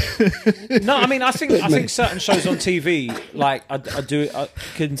 please. No, I mean, I think certain shows on TV, like I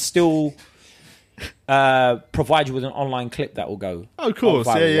can still provide you with an online clip that will go. Oh, of course,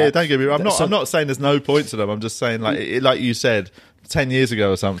 viral, yeah. Don't get me wrong. I'm not saying there's no point to them. I'm just saying, like you said, 10 years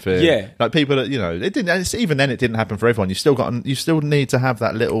ago or something. Yeah, like people that, you know, it didn't. Even then, it didn't happen for everyone. You still need to have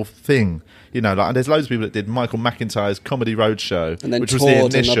that little thing. You know, like, and there's loads of people that did Michael McIntyre's Comedy Roadshow, and then which was the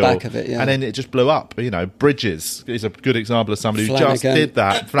initial, the back of it, and then it just blew up. You know, Bridges is a good example of somebody who just did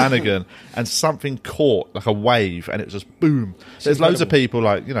that, Flanagan, and something caught like a wave, and it was just boom. There's loads of people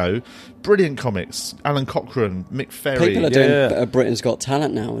like, you know, brilliant comics, Alan Cochrane, Mick Ferry. People are doing Britain's Got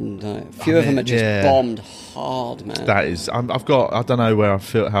Talent now, and a few of them are just bombed hard, man. That is, I don't know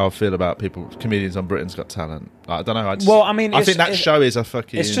how I feel about comedians on Britain's Got Talent. I don't know. I think that show is a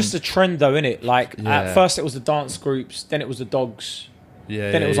fucking. It's just a trend, though, isn't it? Like at first it was the dance groups, then it was the dogs,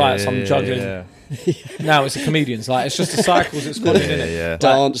 then it was like some judging. Yeah. Now it's the comedians. Like, it's just the cycles it's got in it. Yeah.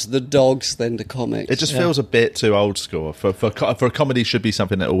 Dance, the dogs, then the comics. It just feels a bit too old school. For a comedy, should be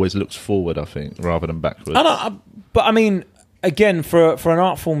something that always looks forward, I think, rather than backwards. But I mean, again, for an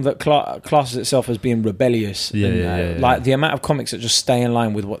art form that classes itself as being rebellious, like the amount of comics that just stay in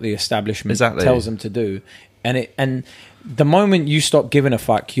line with what the establishment tells them to do, and the moment you stop giving a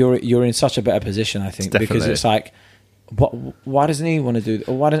fuck, you're in such a better position, I think, because it's like, why doesn't he want to do?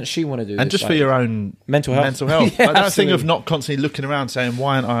 Or why doesn't she want to do? And this? just for your own mental health. Like that thing of not constantly looking around, saying,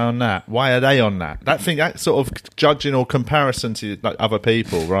 "Why aren't I on that? Why are they on that?" That sort of judging or comparison to like other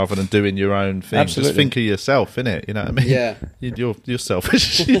people rather than doing your own thing. Absolutely. Just think of yourself, innit? You know what I mean? Yeah, you're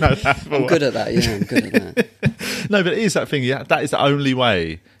selfish. You know that. I'm good at that. Yeah, I'm good at that. No, but it is that thing. Yeah, that is the only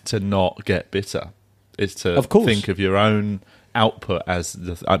way to not get bitter. Is to think of your own output as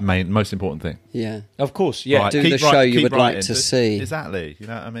the most important thing. Yeah, of course. Yeah, do the show you would like to see. Exactly. You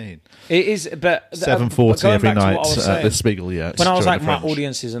know what I mean? It is, but 7:40 every night at the Spiegel. Yeah. When I was like, my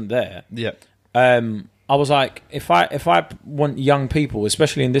audience isn't there. Yeah. I was like, if I want young people,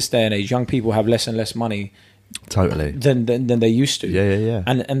 especially in this day and age, young people have less and less money. Totally. Than they used to. Yeah.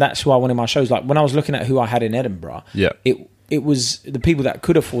 And that's who I wanted my shows. Like, when I was looking at who I had in Edinburgh. Yeah. It was the people that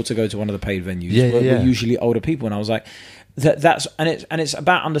could afford to go to one of the paid venues were usually older people, and I was like, it's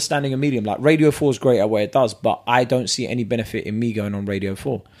about understanding a medium. Like, Radio 4 is great at what it does, but I don't see any benefit in me going on Radio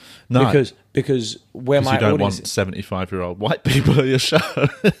 4. No, because where my you don't audience want 75-year-old white people at your show.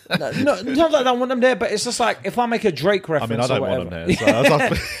 No, not that I don't want them there, but it's just like, if I make a Drake reference, I mean, I don't want them there. So I was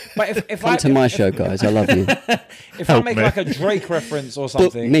like, but if come to my show, guys, I love you. If I make like a Drake reference or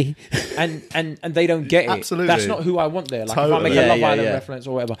something, me, and they don't get it, absolutely, that's not who I want there. Like, totally. If I make a Love Island reference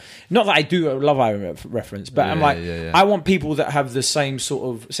or whatever, not that I do a Love Island reference, but I'm like, I want people that have the same sort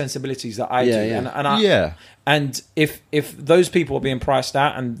of sensibilities that I do, and if those people are being priced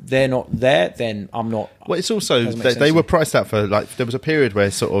out and they're not there, then I'm not. Well, it's also they were priced out for, like, there was a period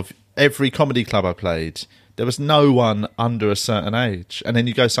where sort of every comedy club I played, there was no one under a certain age, and then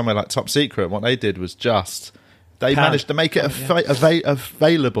you go somewhere like Top Secret, and what they did was just they managed to make it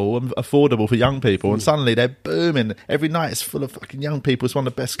available and affordable for young people, and suddenly they're booming. Every night it's full of fucking young people. It's one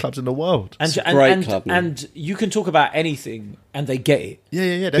of the best clubs in the world. And you can talk about anything and they get it.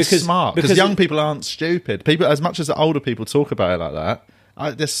 Yeah. They're smart, because young people aren't stupid. People, as much as the older people talk about it like that,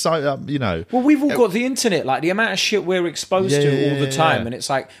 there's so you know. Well, we've all got the internet. Like, the amount of shit we're exposed to all the time, and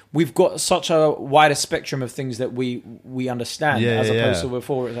it's like we've got such a wider spectrum of things that we understand as opposed to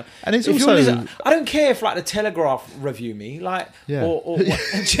before. And it's also, I don't care if, like, the Telegraph review me, like, or do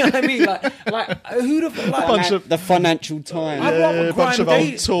you know what I mean? Like who the Financial Times, a bunch of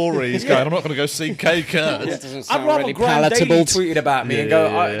old Tories going, I'm not going to go see Kay Kurtz. I'd rather really Graham Daly palatable. tweeted about me and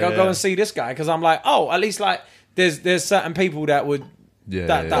go and see this guy, because I'm like, at least, like, there's certain people that would.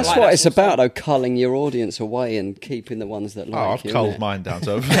 That's like what it's about, though, culling your audience away and keeping the ones that like you. I've culled mine down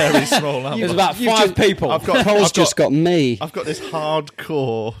to a very small number. There's about 5 people. Cole's just got me. I've got this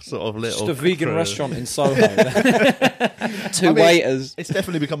hardcore sort of little... Just a vegan restaurant in Soho. 2 waiters. It's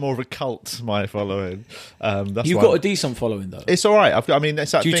definitely become more of a cult, my following. You've got a decent following, though. It's all right.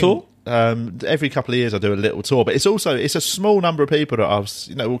 It's that Do you thing, tour? Every couple of years I do a little tour, but it's a small number of people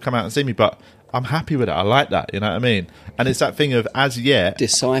that will come out and see me, but I'm happy with it. I like that, you know what I mean? And it's that thing of, as yet,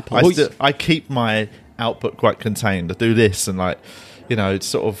 disciple. I keep my output quite contained. I do this and, like, you know,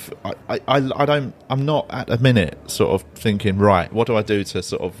 sort of, I'm not at a minute sort of thinking, right, what do I do to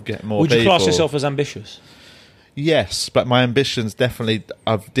sort of get more people? Would you class yourself as ambitious? Yes, but my ambitions definitely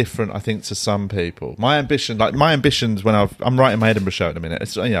are different, I think, to some people. My ambitions when I'm writing my Edinburgh show in a minute.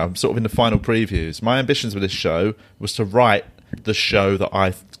 It's, you know, I'm sort of in the final previews. My ambitions with this show was to write the show that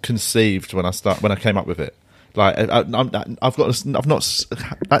I conceived when I came up with it. Like, I've not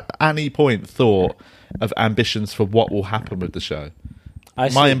at any point thought of ambitions for what will happen with the show.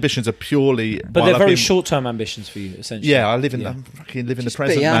 My ambitions are purely, but they're very short-term ambitions for you, essentially. Yeah, I'm fucking living the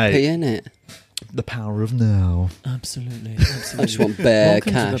present, be happy, mate. innit? The power of now. Absolutely. I just want bare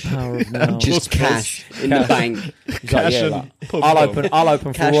Welcome cash. To the power of now. Just cash in the bank. I'll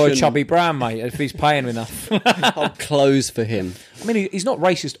open for Roy Chubby Brown, mate, if he's paying enough. I'll close for him. I mean, he's not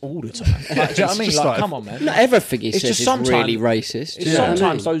racist all the time. Like, do you know what I mean? Like, come on, man. Not everything he says is really racist. It's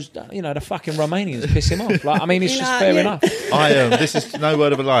sometimes those, you know, the fucking Romanians piss him off. Like, I mean, it's just fair enough. This is no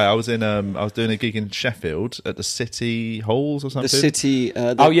word of a lie. I was doing a gig in Sheffield at the City Halls or something. The City.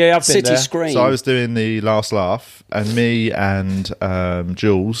 I've been City there. Screen. So I was doing the Last Laugh, and me and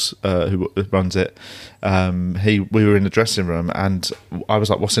Jules, who runs it, we were in the dressing room, and I was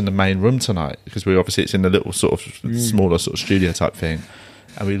like, "What's in the main room tonight?" Because it's in the little sort of smaller sort of studio type thing.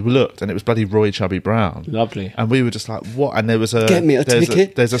 And we looked, and it was bloody Roy Chubby Brown. Lovely. And we were just like, "What?" And there was Get me a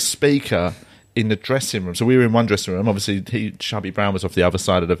ticket. There's a speaker in the dressing room. So we were in one dressing room. Obviously, Chubby Brown was off the other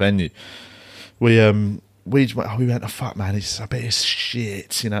side of the venue. We went, oh fuck, man, I bet it's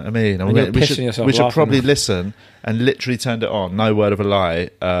shit, you know what I mean? And we should probably listen, and literally turned it on, no word of a lie,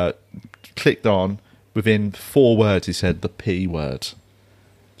 clicked on, within 4 words he said the P word.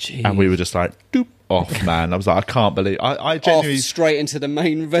 Jeez. And we were just like, doop, off, man. I was like, I can't believe I genuinely straight into the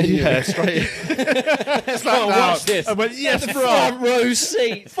main venue. Yeah, straight. Watch this. I went, yes, bro. Front row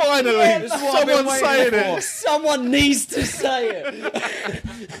seat. Finally, someone's saying it. Someone needs to say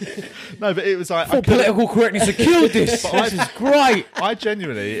it. No, but it was like for political correctness to kill this. This is great. I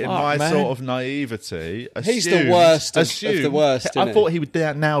genuinely, in my sort of naivety, he's the worst of the worst. I thought he would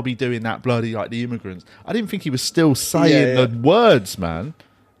now be doing that bloody like the immigrants. I didn't think he was still saying the words, man.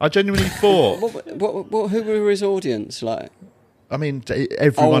 I genuinely thought. Who were his audience like? I mean,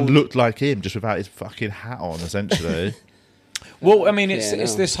 everyone looked like him, just without his fucking hat on, essentially. Well, I mean,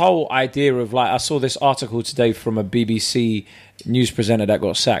 it's this whole idea of like, I saw this article today from a BBC news presenter that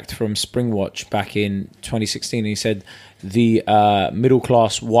got sacked from Springwatch back in 2016. And he said the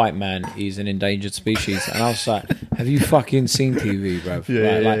middle-class white man is an endangered species. And I was like, have you fucking seen TV, bruv?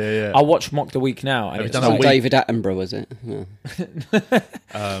 Yeah. I watch Mock the Week now. And it's like David Attenborough, was it? Yeah.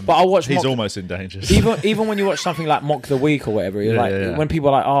 But I watch he's almost endangered. Even when you watch something like Mock the Week or whatever, you're when people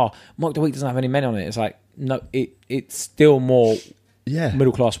are like, oh, Mock the Week doesn't have any men on it. It's like, no, it's still more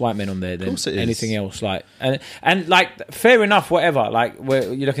middle class white men on there than anything else. Like and like fair enough, whatever. Like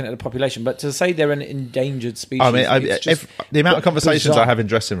where you're looking at the population, but to say they're an endangered species, I mean, the amount of conversations I have in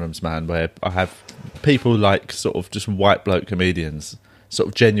dressing rooms, man, where I have people like sort of just white bloke comedians sort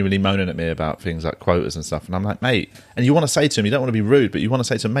of genuinely moaning at me about things like quotas and stuff, and I'm like, mate, and you want to say to him, you don't want to be rude, but you want to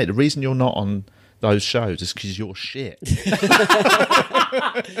say to him, mate, the reason you're not on those shows is because you're shit.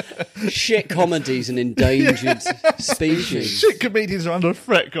 Shit comedy's an endangered species. Shit comedians are under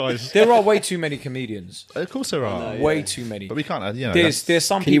threat, guys. There are way too many comedians. Of course there are. Way too many. But we can't, you know. There's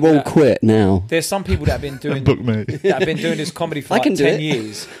some Can people you all quit now? There's some people that have been doing book me. that have been doing this comedy for like 10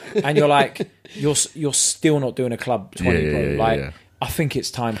 years, and you're like, you're still not doing a club 20, bro. Like, I think it's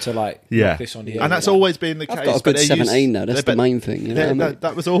time to like knock this on the end. And that's always been the case. I've got a good 17 though. That's the main thing. You know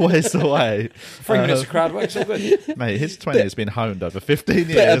that was always the way. 3 minutes of crowd work, so good. Mate, his 20 has been honed over 15 years.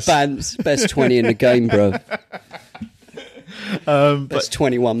 Bit of bands, best 20 in the game, bro. Best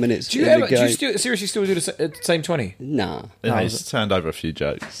 21 minutes. Do you seriously still do the same 20? Nah. He's turned over a few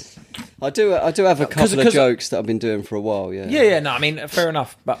jokes. I do have a couple of jokes that I've been doing for a while. Yeah. No, I mean, fair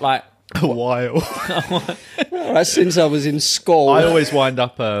enough, but like. A while. Right, since I was in school. I always wind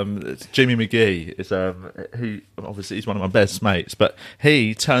up Jimmy McGee is who obviously he's one of my best mates, but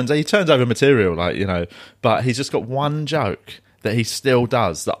he turns over material, like, you know, but he's just got one joke that he still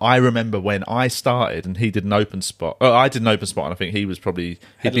does that I remember when I started and he did an open spot. Oh, I did an open spot and I think he'd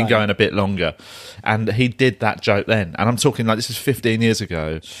been going a bit longer, and he did that joke then, and I'm talking like this is 15 years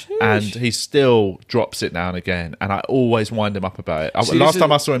ago. Sheesh. And he still drops it now and again, and I always wind him up about it. Last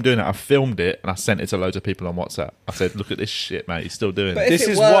time I saw him doing it, I filmed it and I sent it to loads of people on WhatsApp. I said, look at this shit, mate, he's still doing it. This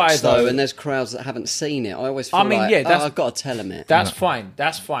is why though, and there's crowds that haven't seen it, I always feel I've got to tell him it. That's fine.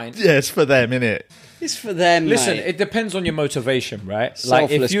 Yeah, it's for them, innit? It's for them. Listen, mate. It depends on your motivation, right?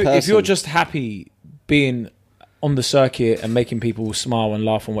 Like if you're just happy being on the circuit and making people smile and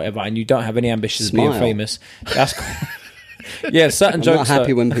laugh and whatever, and you don't have any ambitions of being famous, that's cool. Yeah, certain jokes. I'm not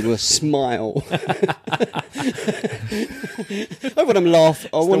happy when people smile. I want them laugh.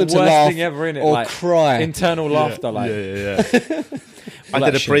 I want them to laugh thing ever, innit? Or like, cry. Internal laughter. Like. Yeah. I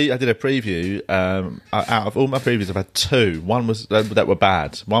did a preview. Out of all my previews, I've had two. One was that were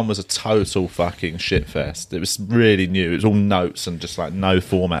bad. One was a total fucking shitfest. It was really new. It was all notes and just like no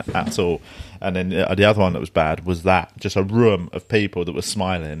format at all. And then the other one that was bad was that just a room of people that were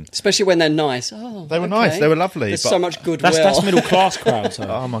smiling, especially when they're nice. Oh, they were nice. They were lovely. There's so much goodwill. That's middle class crowds.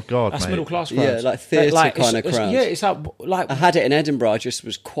 Oh my god, that's middle class crowds. Yeah, like theatre kind of crowds. Yeah, it's like I had it in Edinburgh. I just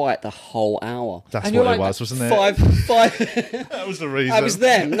was quiet the whole hour. That's what it was, wasn't it? Five. That was the reason. It was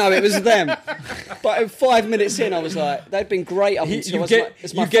them. No, it was them. But 5 minutes in, I was like, they've been great up until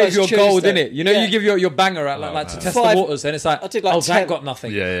you gave your gold, didn't you know, you give your banger at like to test the waters, and it's like, I did like Zach got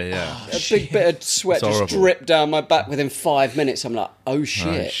nothing. Yeah. A big bit of sweat just dripped down my back within 5 minutes. I'm like, oh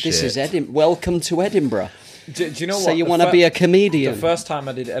shit. This is Edinburgh. Welcome to Edinburgh. Do you know what? So you want to be a comedian? The first time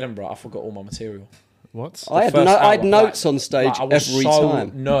I did Edinburgh, I forgot all my material. What? I had notes on stage every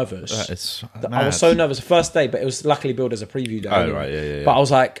time. Nervous. I was so nervous the first day, but it was luckily billed as a preview day. Oh, right, yeah. But I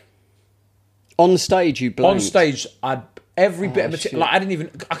was like... On stage, you blanked? On stage, every bit of material... Like,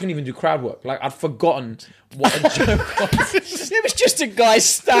 I couldn't even do crowd work. Like, I'd forgotten what a joke was. It was just a guy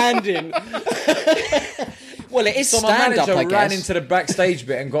standing... Well, it is stand-up, I guess. So my manager ran into the backstage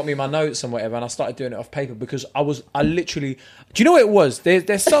bit and got me my notes and whatever, and I started doing it off paper because I literally... Do you know what it was?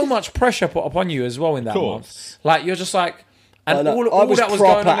 There's so much pressure put upon you as well in that month. Like, you're just like... And all that was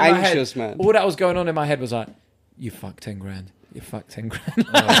going on in my head... Man. All that was going on in my head was like, you fucked 10 grand. You fucked 10 grand.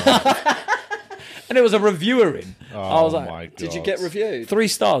 And it was a reviewer in. I was like, my God. Did you get reviewed? 3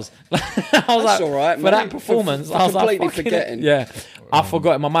 stars. I was That's like, all right, for that performance, I was completely like, forgetting. Yeah, I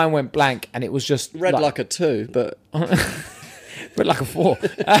forgot. My mind went blank, and it was just read like a 2, but like a 4.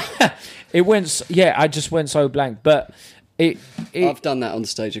 It went. Yeah, I just went so blank, but. I've done that on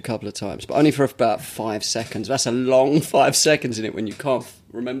stage a couple of times, but only for about 5 seconds. That's a long 5 seconds in it when you can't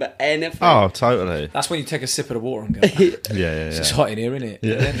remember anything. Oh, totally. That's when you take a sip of the water and go, yeah. It's hot in here, isn't it?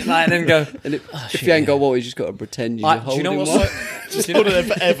 Yeah. And then go, if you ain't got water, you just got to pretend you're holding one. Just hold it there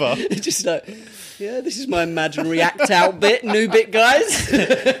forever. Just like, yeah, this is my imaginary act out bit, new bit, guys.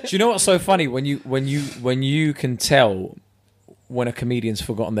 Do you know what's so funny? When you can tell when a comedian's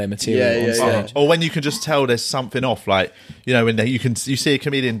forgotten their material on stage. Or when you can just tell there's something off, like, you know, when you see a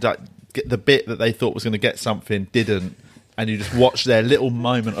comedian get the bit that they thought was going to get something didn't, and you just watch their little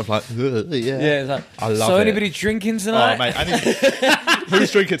moment of like, it's like, I love so it. Anybody drinking tonight? Oh, mate,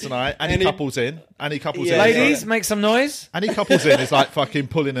 who's drinking tonight? Any couples in? Ladies, make some noise. Any couples in is like fucking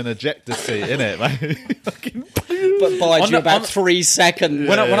pulling an ejector seat, innit? But buys you about 3 seconds.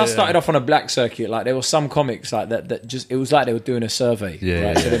 When I started off on a black circuit, like there were some comics like that just it was like they were doing a survey.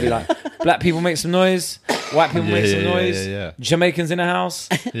 Right? So they'd be like, black people make some noise, white people make some noise, Jamaicans in the house,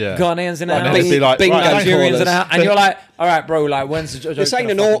 Ghanaians in the house, Nigerians in the house, and you're like, all right, bro, like when's the joke? This ain't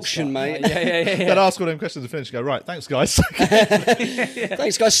an auction, mate. Yeah. Then ask all them questions and finish. Go, right, thanks guys.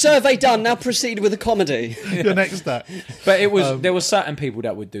 Thanks guys. Survey done. Now proceed with the comedy. Your next act. But it was there were certain people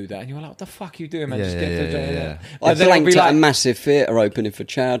that would do that, and you were like, what the fuck are you doing, man? Just get to I blanked at a massive theatre opening for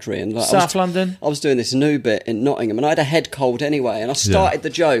Chowdhury, and like, South London. I was doing this new bit in Nottingham, and I had a head cold anyway, and I started the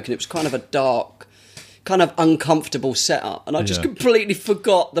joke, and it was kind of a dark, kind of uncomfortable setup, and I just completely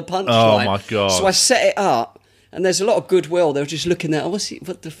forgot the punchline. Oh my God. So I set it up, and there's a lot of goodwill. They were just looking there,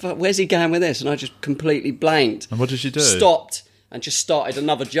 what the fuck, where's he going with this? And I just completely blanked. And what did you do? Stopped and just started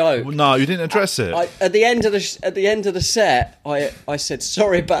another joke. No, you didn't address it. At the end of the set, I said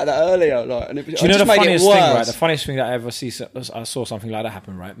sorry about that earlier, like, and it do you know the funniest thing, right? The funniest thing that I ever I saw something like that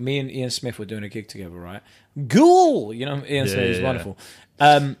happen, right? Me and Ian Smith were doing a gig together, right? Ghoul, you know, Ian Smith is wonderful.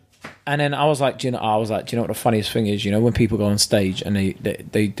 And then I was like, do you know what the funniest thing is? You know, when people go on stage and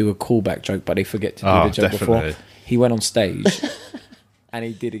they do a callback joke, but they forget to do the joke before. He went on stage and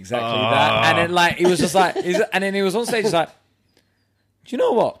he did exactly that, and then like he was just like, and then he was on stage, he's like, do you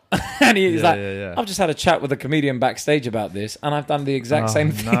know what? And he's I've just had a chat with a comedian backstage about this, and I've done the exact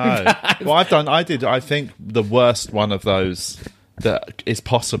same thing. No. I think the worst one of those that is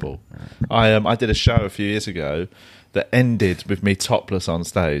possible. I did a show a few years ago that ended with me topless on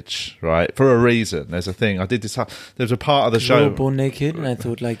stage, right? For a reason. There's a thing. I did this. There's a part of the show. You were born naked, and I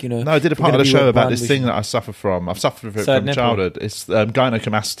thought, like, you know. No, I did a part of the show about this thing that I suffer from. I've suffered from it from childhood. It's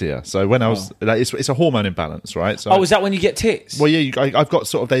gynecomastia. So when I was, it's a hormone imbalance, right? So is that when you get tits? Well, yeah. I've got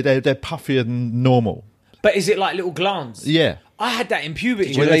sort of they're puffier than normal. But is it like little glands? Yeah. I had that in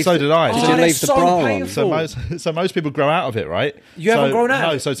puberty. So did I. Did you leave the bra on? So most people grow out of it, right? You haven't grown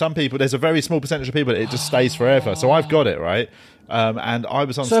out? No, so some people, there's a very small percentage of people that it just stays forever. So I've got it, right? And I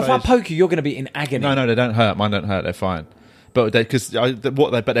was on stage. So if I poke you, you're going to be in agony. No, they don't hurt. Mine don't hurt. They're fine. but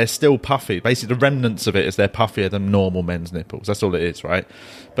they're still puffy. Basically, the remnants of it is they're puffier than normal men's nipples. That's all it is, right?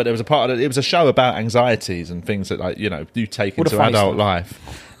 But there was a part of it. It was a show about anxieties and things that, like, you know, you take into adult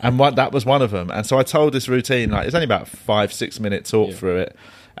life, and that was one of them. And so I told this routine, like, it's only about 5-6 minute talk through it,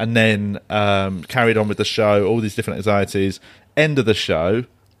 and then carried on with the show. All these different anxieties. End of the show,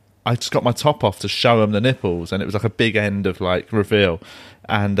 I just got my top off to show them the nipples, and it was like a big end of like reveal.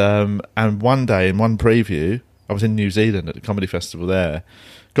 And one day in one preview, I was in New Zealand at the comedy festival there.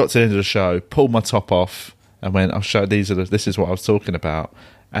 Got to the end of the show, pulled my top off, and went, "I'll show this is what I was talking about."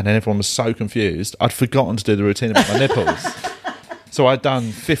 And then everyone was so confused. I'd forgotten to do the routine about my nipples. So I'd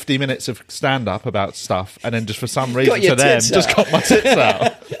done 50 minutes of stand up about stuff, and then just for some reason to them, just got my tits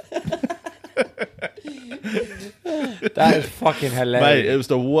out. That is fucking hilarious. Mate, it was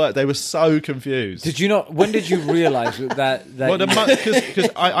the worst. They were so confused. Did you not? When did you realise that? Well, because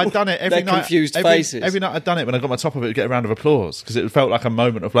I'd done it every night. Confused faces. Every night I'd done it. When I got my top of it, to get a round of applause, because it felt like a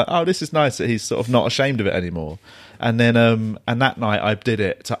moment of like, oh, this is nice that he's sort of not ashamed of it anymore. And then, and that night I did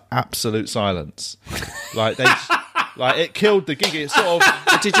it to absolute silence. Like it killed the gig. It sort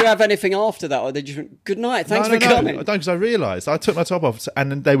of. Did you have anything after that, or did you? Good night. Thanks for coming. No, because I realised I took my top off,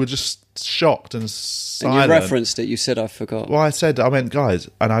 and then they were just shocked and silent. And you referenced it. You said I forgot. Well, I went, guys,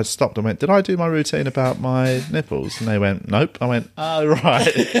 and I stopped and went, did I do my routine about my nipples? And they went, nope. I went, oh,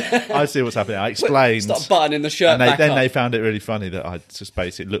 right. I see what's happening. I explained. Stop buttoning the shirt and then they found it really funny that I just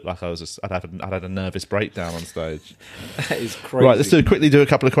basically looked like I'd had a nervous breakdown on stage. That is crazy. Right, let's quickly do a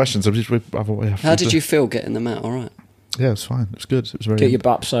couple of questions. How did you feel getting them out? All right. Yeah, it was fine. It was good. It was very get your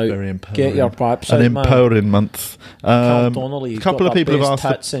bups out. Very empowering. Get your bups out. An empowering month. A couple of people have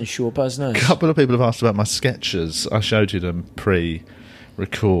asked. A couple of people have asked about my sketches. I showed you them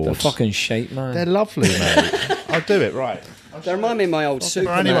pre-record. They're fucking shape, man. They're lovely, mate. I'll do it right. They remind me of my old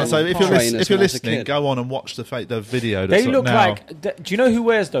Superman. Anyone, so if you're listening, go on and watch the video. They look like. Do you know who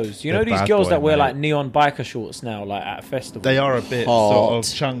wears those? Do you know these girls that wear like neon biker shorts now, like at a festival? They are a bit sort of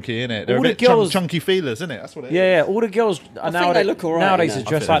chunky, innit? They're all a bit chunky feelers, innit? That's what it is. Yeah. All the girls nowadays look all right, nowadays are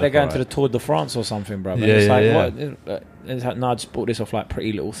dressed like they're going to the Tour de France or something, bro. It's like, it's like, no, I just bought this off like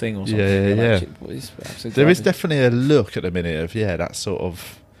Pretty Little Thing or something. Yeah. There is definitely a look at the minute of that sort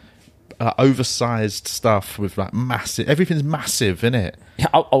of. Oversized stuff with like massive. Everything's massive, innit? Yeah,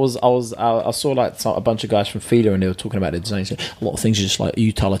 I saw like a bunch of guys from Feeder, and they were talking about the designs. A lot of things are just like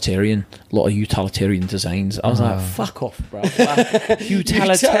utilitarian. A lot of utilitarian designs. I was like, fuck off, bro. Like,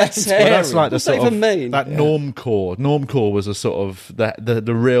 utilitarian. Well, that's like the What's sort that of even mean? That normcore. Normcore was a sort of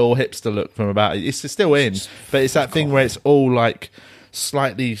the real hipster look from about. It's still in, but it's that thing where it's all like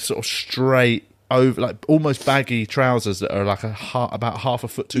slightly sort of straight. Over like almost baggy trousers that are like about half a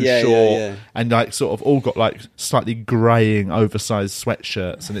foot too short, and like sort of all got like slightly greying oversized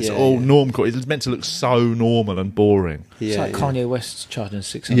sweatshirts, and it's all normcore. It's meant to look so normal and boring. It's like Kanye West charging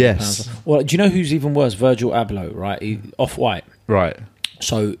 £600. Well, do you know who's even worse? Virgil Abloh, right? Off-White, right?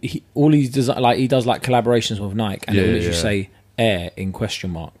 So he does like collaborations with Nike, and he'll literally say "Air" in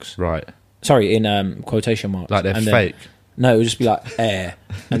question marks, right? Sorry, in quotation marks, like they're fake. No, it would just be like Air,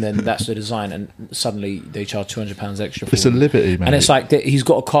 and then that's the design, and suddenly they charge £200 extra for it. It's a liberty, man. And it's like he's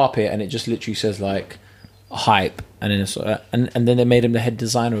got a carpet, and it just literally says like hype, and then it's and then they made him the head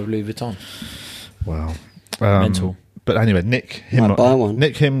designer of Louis Vuitton. Wow, mental. But anyway, Nick Hickmott.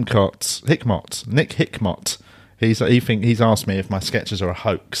 He's asked me if my sketches are a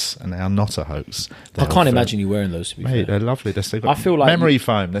hoax, and they are not a hoax. I can't imagine you wearing those. To be fair. They're lovely. I feel like memory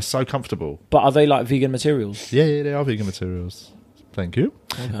foam. They're so comfortable. But are they like vegan materials? Yeah, they are vegan materials. Thank you.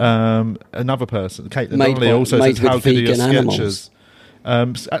 Okay. Another person, Caitlin Donnelly, also says, "How good are your sketches?"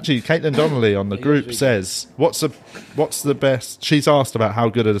 Actually, Caitlin Donnelly on the group says, "What's the best?" She's asked about how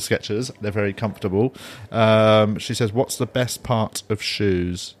good are the sketches. They're very comfortable. She says, "What's the best part of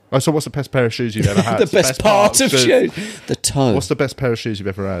shoes?" Oh, so what's the best pair of shoes you've ever had? The best part of shoes? The toe. What's the best pair of shoes you've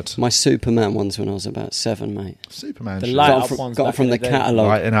ever had? My Superman ones when I was about 7, mate. Superman the shoes. light-up ones. Got from the catalogue.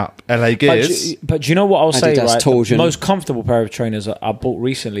 Lighting up. LA Gears. But do you know what I'll say, right? Torsion. The most comfortable pair of trainers I bought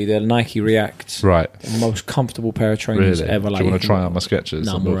recently, they're Nike Reacts. Right. The most comfortable pair of trainers ever. Do you want to try out my sketches?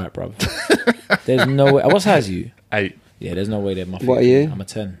 No, I'm alright, bro. There's no way. What size are you? 8. Yeah, there's no way they're my feet. What are you? I'm a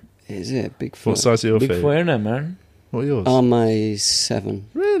 10. Is it? Big foot. What size are your feet? Big foot, innit, man? What are yours? I'm a 7.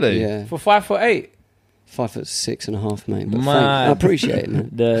 Really? Yeah. For 5'8". 5'6.5", mate. But Man. I appreciate it, man.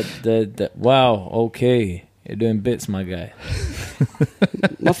 The wow, okay. You're doing bits, my guy.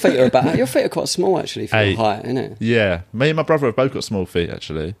 My feet are about... Your feet are quite small, actually, for your height, innit? Yeah. Me and my brother have both got small feet,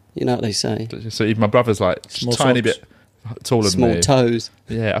 actually. You know what they say. So even my brother's like Small tiny socks. bit taller than me. Small toes.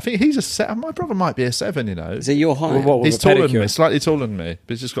 Yeah, I think he's a 7. My brother might be a 7, you know. Is he your height? What, he's taller than me, slightly taller than me,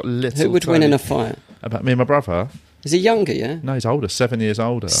 but he's just got little... Who would win in a fight? About me and my brother? Is he younger, yeah? No, he's older, 7 years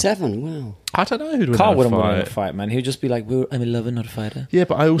older. 7, wow. I don't know who'd win Carl wouldn't win a fight, man. He'd just be like, I'm a lover, not a fighter. Yeah,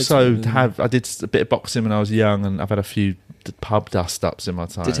 but I also I did a bit of boxing when I was young, and I've had a few pub dust-ups in my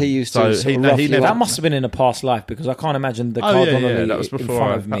time. Did he used to that must have been in a past life, because I can't imagine the Cardinal that was before in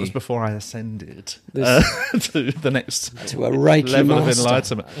front of me. That was before I ascended to the next to a Reiki level master. of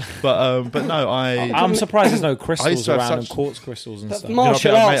enlightenment. But no, I'm surprised there's no crystals around and quartz crystals and stuff.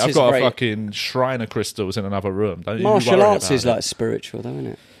 Martial arts I've got great. a fucking shrine of crystals in another room. Martial arts is like spiritual, though, isn't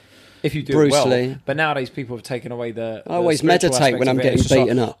it? If you do Bruce it well, Lee. But nowadays people have taken away the I always meditate when I'm getting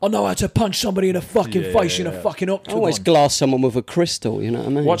beaten up. I know how to punch somebody in the fucking face in a fucking octagon. I always glass someone with a crystal, you know what I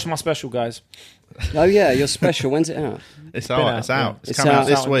mean? Watch my special, guys. Oh yeah, your special. When's it out? It's out. It's coming out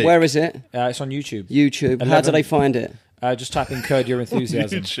this week. Where is it? It's on YouTube. YouTube. How do they find it? Just type in Curd Your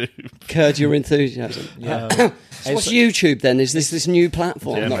Enthusiasm. Curd Your Enthusiasm. Yeah. So what's YouTube then? Is this new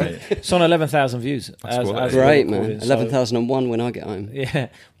platform? Yeah, it's on 11,000 views. As great, man. 11,001 when I get home. Yeah.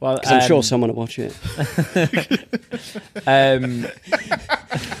 Well, because I'm sure someone will watch it. I'm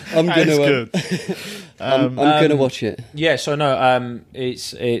gonna watch it. Yeah. So no.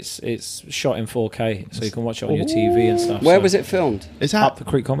 It's shot in 4K, so you can watch it on your TV and stuff. Where was it filmed? Is that Up the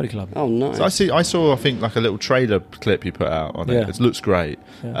Creek Comedy Club? Oh, nice. So I saw. I think like a little trailer clip you put out on it. Yeah. It looks great.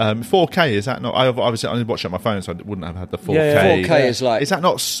 Yeah. 4K, is that not? I obviously only watched it on my phone, so I wouldn't have had the 4K. Yeah. 4K is like. Is that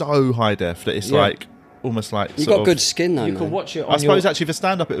not so high def that it's like almost like you got good skin though? You can watch it. On I suppose actually for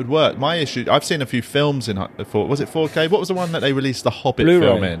stand up it would work. My issue, I've seen a few films in was it 4K? What was the one that they released the Hobbit Blu-ray.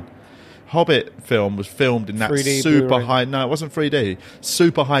 film in? Hobbit film was filmed in that 3D super Blu-ray. high. No, it wasn't 3D.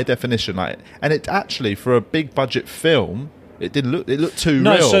 Super high definition, like, and it actually for a big budget film, it didn't look. It looked too real.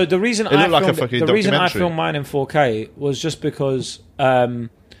 No, so the reason I documentary. filmed mine in 4K was just because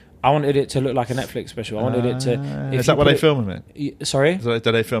I wanted it to look like a Netflix special. I wanted it to. Is that what they filmed it? Sorry, did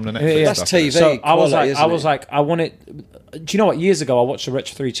they film the Netflix? That's stuff? TV. So I was quality, like, I wanted. Do you know what? Years ago, I watched a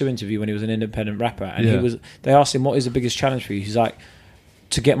Retro 32 interview when he was an independent rapper, and they asked him, "What is the biggest challenge for you?" He's like,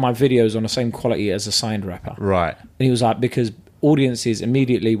 "To get my videos on the same quality as a signed rapper." Right. And he was like, because audiences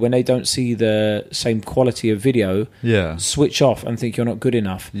immediately, when they don't see the same quality of video, switch off and think you're not good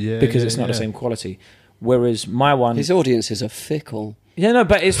enough because it's not the same quality. Whereas my one, his audiences are fickle. Yeah, no,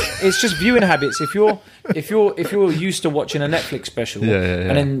 but it's just viewing habits. If you're used to watching a Netflix special,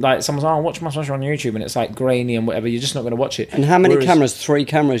 and then like someone's like, watch my special on YouTube, and it's like grainy and whatever, you're just not going to watch it. And how many cameras? 3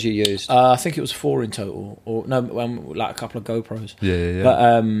 cameras you used? I think it was 4 in total, or no, like a couple of GoPros. Yeah.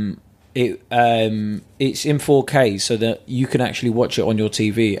 But it's in 4K, so that you can actually watch it on your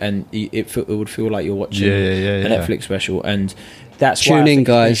TV, and it would feel like you're watching a Netflix special, and that's why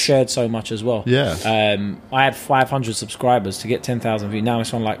it's shared so much as well. Yeah. I had 500 subscribers to get 10,000 views. Now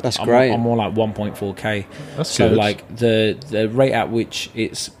it's on like I'm more like 1.4K. That's so good. like the rate at which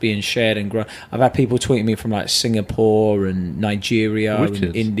it's being shared and grown. I've had people tweeting me from like Singapore and Nigeria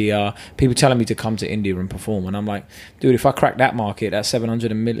and India. People telling me to come to India and perform, and I'm like, dude, if I crack that market, that's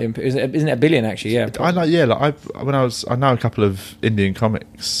 700 million. Isn't it a billion actually? Yeah. I know a couple of Indian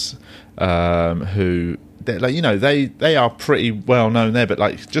comics who. They are pretty well known there, but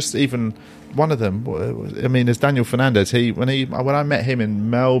like just even one of them, I mean, there's Daniel Fernandez. When I met him in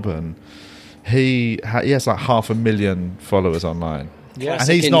Melbourne, he has like 500,000 followers online. Yeah, and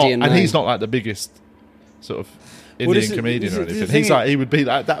he's not like the biggest sort of Indian comedian or anything. He would be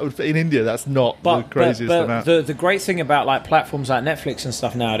like that. Would in India, that's not the craziest amount. The great thing about like platforms like Netflix and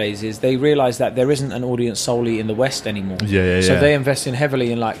stuff nowadays is they realise that there isn't an audience solely in the West anymore. So they invest in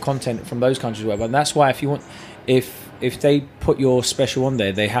heavily in like content from those countries, or whatever. And that's why if they put your special on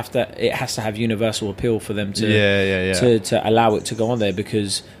there, it has to have universal appeal for them to allow it to go on there,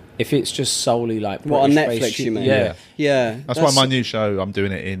 because if it's just solely like British on Netflix, you mean? Yeah. That's why my new show, I'm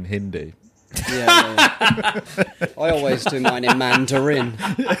doing it in Hindi. Yeah. I always do mine in Mandarin.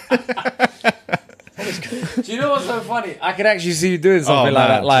 Do you know what's so funny? I could actually see you doing something like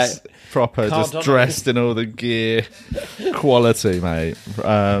that, like proper, just dressed in all the gear quality, mate.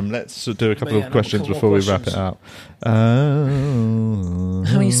 Let's do a couple of questions before we wrap it up. How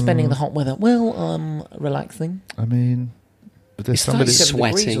are you spending the hot weather? Well, relaxing. I mean, there's somebody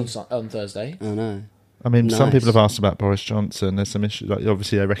sweating on Thursday. I know. I mean, some people have asked about Boris Johnson. There's some issues. Like,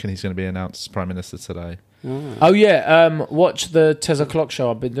 obviously, I reckon he's going to be announced as Prime Minister today. Oh yeah, watch the Tez O'Clock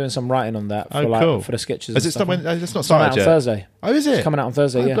show. I've been doing some writing on that for the sketches. Is it it's not started yet? On Thursday. Oh, is it? It's coming out on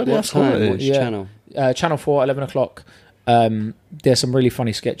Thursday. Yeah. What time? Which channel? Channel 4, 11 o'clock. There's some really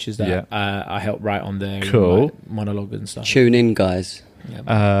funny sketches that I helped write on there. Cool. Like monologue and stuff. Tune in, guys.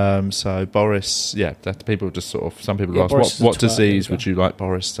 Yeah. So Boris, that people just sort of, some people ask, what disease would you like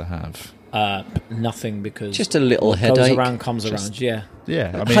Boris to have? Nothing, because just a little what headache. Goes around comes around. Yeah.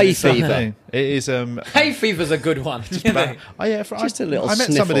 I mean, hay fever. It is. Hay fever's a good one. Just a little. I met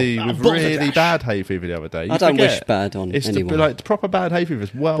sniffle. somebody with really bad hay fever the other day. I don't wish bad on anyone. Like proper bad hay fever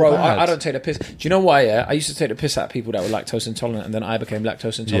is bad. I don't take the piss. Do you know why? Yeah, I used to take the piss out of people that were lactose intolerant, and then I became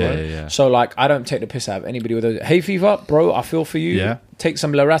lactose intolerant. Yeah. So like, I don't take the piss out of anybody with hay fever, bro. I feel for you. Yeah. Take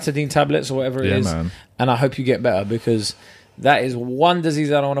some loratadine tablets or whatever it is, man. And I hope you get better, because that is one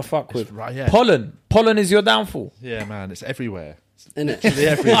disease I don't want to fuck with. Right, yeah. Pollen is your downfall. Yeah, man, it's everywhere. Isn't it? It's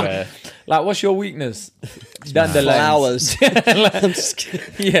everywhere. Like, what's your weakness? Flowers.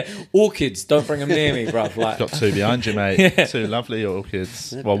 Yeah, orchids. Don't bring them near me, bruv. Like, got two behind you, mate. Yeah. Two lovely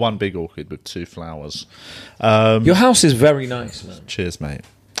orchids. Well, one big orchid with two flowers. Your house is very nice, man. Cheers, mate.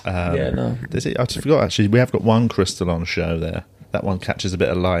 I forgot, actually, we have got one crystal on show there. That one catches a bit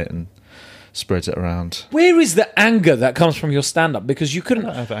of light and spreads it around. Where is the anger that comes from your stand-up? Because you couldn't... I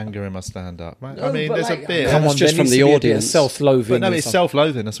don't have anger in my stand-up. No, I mean, there's a bit... Come on, just from the audience. Self-loathing. But no, it's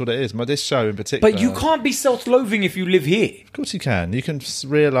self-loathing. That's what it is. This show in particular... But you can't be self-loathing if you live here. Of course you can. You can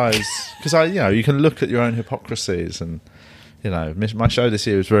realise... Because, you can look at your own hypocrisies and... my show this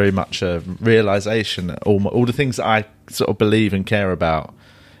year was very much a realisation that all the things that I sort of believe and care about,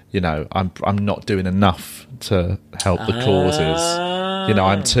 I'm not doing enough to help the causes.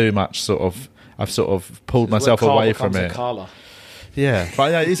 I'm too much I've sort of pulled myself away from it. Yeah,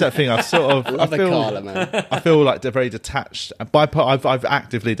 but it is that thing. I've sort of I feel Carla, man. I feel like they're very detached. I've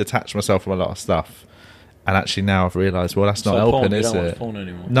actively detached myself from a lot of stuff, and actually now I've realised, well, that's not helping, is it? Porn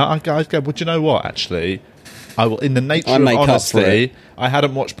anymore. No, I go. Well, do you know what? Actually, I will. In the nature of honesty, I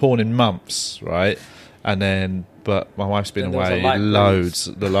hadn't watched porn in months, right? And then. But my wife's been away loads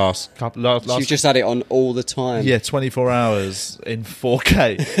the last couple... She's just had it on all the time. Yeah, 24 hours in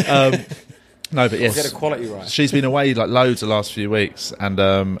 4K. No, but yes. Get a quality right. She's been away like loads the last few weeks. And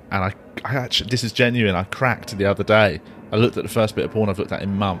I actually... This is genuine. I cracked the other day. I looked at the first bit of porn I've looked at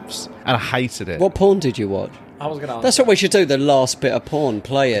in months. And I hated it. What porn did you watch? I was going to ask. That's what we should do, the last bit of porn.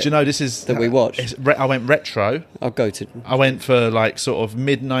 Play it. Do you know, this is... That we watched. I went retro. I went for like sort of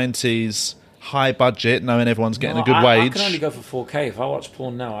mid-90s... high budget, knowing everyone's getting a good wage. I can only go for 4K. If I watch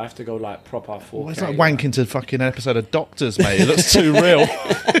porn now, I have to go like proper 4K. Well, it's like wanking to fucking episode of Doctors, mate. It looks too real.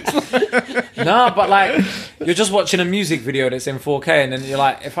 No, but like, you're just watching a music video that's in 4K, and then you're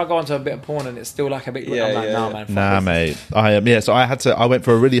like, if I go onto a bit of porn and it's still like a bit... Nah, mate. So I went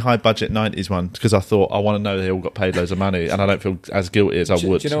for a really high budget 90s one because I thought, I want to know they all got paid loads of money, and I don't feel as guilty as I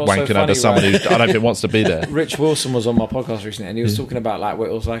would wanking over someone who I don't think wants to be there. Rich Wilson was on my podcast recently, and he was talking about like what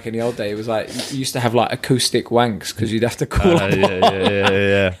it was like in the old day. It was like, you used to have like acoustic wanks because you'd have to call up.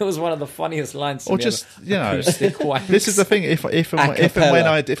 Yeah. It was one of the funniest lines. Or just, acoustic wanks. This is the thing. If and when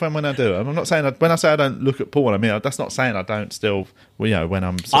I do it, I'm not saying when I say I don't look at porn. I mean, that's not saying I don't still. When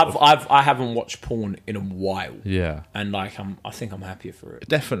I'm. I haven't watched porn in a while. Yeah. And like I think I'm happier for it.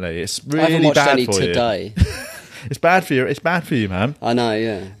 Definitely, it's really I haven't watched bad any for today. you. It's bad for you. It's bad for you, man. I know,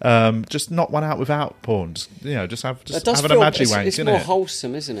 yeah. Just knock one out without porn. Just have an imaginary wank. It's more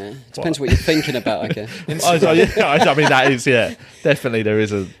wholesome, isn't it? It depends what you're thinking about, I guess. I mean, that is, definitely there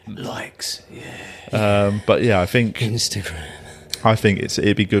is a likes, yeah. But yeah, I think Instagram. I think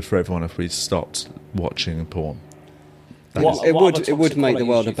it'd be good for everyone if we stopped watching porn. It would make the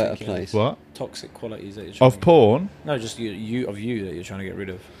world a better place. What toxic qualities that you're trying porn? No, just you that you're trying to get rid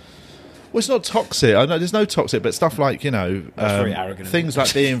of. Well, it's not toxic. I know there's no toxic, but stuff like very arrogant, things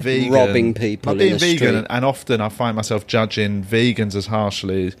like being vegan, robbing people, like being vegan, and often I find myself judging vegans as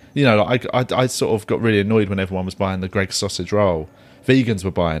harshly. I sort of got really annoyed when everyone was buying the Greggs sausage roll. Vegans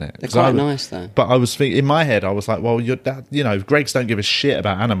were buying it. They're quite nice, though. But I was thinking in my head, I was like, well, Greggs don't give a shit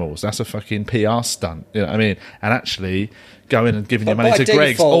about animals. That's a fucking PR stunt. You know what I mean? And actually, going and giving your money to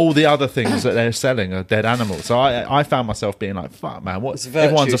Greggs, all the other things that they're selling are dead animals. So I found myself being like, fuck, man, what? It's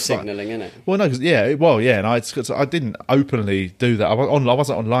virtue signalling, isn't it? Well, no, and I didn't openly do that. I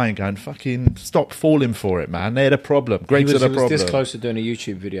wasn't online going, fucking stop falling for it, man. They had a problem. Greggs had a problem. He was this close to doing a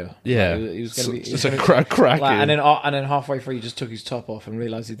YouTube video. Yeah, he was going to be just a crack. And then halfway through, he just took his top off and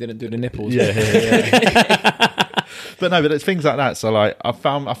realised he didn't do the nipples. Yeah. But it's things like that. So like, I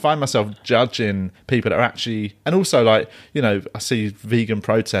find myself judging people that are actually, and also like, I see vegan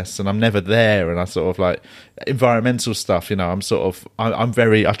protests and I'm never there, and I sort of like environmental stuff.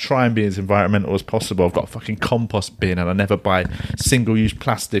 I try and be as environmental as possible. I've got a fucking compost bin, and I never buy single-use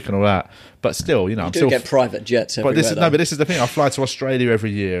plastic and all that. But still, I'm still get private jets everywhere. But this is the thing. I fly to Australia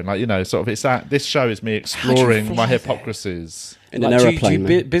every year, and sort of it's that. This show is me exploring my hypocrisies. In an aeroplane,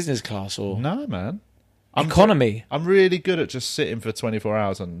 do you business class or no, man? Economy. I'm really good at just sitting for 24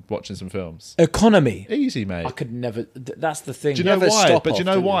 hours and watching some films. Economy. Easy, mate. I could never. That's the thing. Do you know why? But do you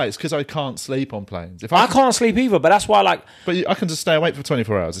know why? It's because I can't sleep on planes. I can't sleep either, but that's why, like. But I can just stay awake for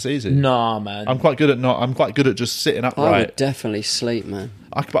 24 hours. It's easy. Nah, man. I'm quite good at just sitting upright. I would definitely sleep, man.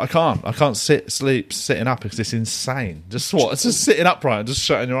 But I can't. I can't sleep sitting up because it's insane. Just what? It's just sitting upright and just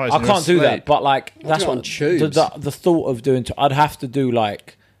shutting your eyes. I can't do that. But like, that's what the thought of doing. I'd have to do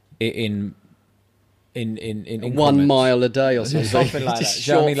like it in 1 mile a day or something. Something like that.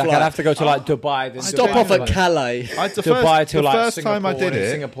 You know what I mean? Like I'd have to go to like Dubai. Then stop off at Calais. Dubai to like first Singapore, time I did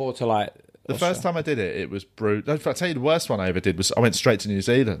it. Singapore to like. The first time I did it, it was brutal. In fact, I'll tell you the worst one I ever did was I went straight to New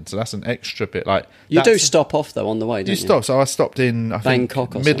Zealand. So that's an extra bit. Like you do stop off though on the way, don't you? Stop. So I stopped in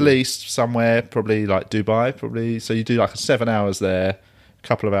Bangkok or Middle East somewhere, probably like Dubai, probably. So you do like 7 hours there, a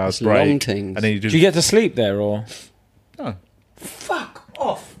couple of hours break, long things. and then do you get to sleep there or? No. Fuck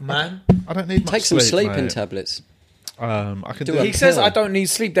off, man. I don't need much Take some sleeping mate. tablets. I can do. He says I don't need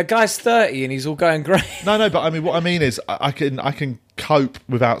sleep. The guy's 30 and he's all going great. No, but I mean, what I mean is I can cope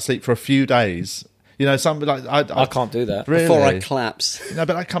without sleep for a few days. You know, something like I can't do that really? Before I collapse. No,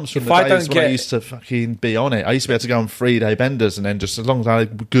 but that comes from the days when I used to fucking be on it. I used to be able to go on 3-day benders, and then just as long as I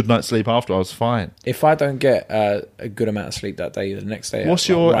had a good night's sleep after, I was fine. If I don't get a good amount of sleep that day, the next day, what's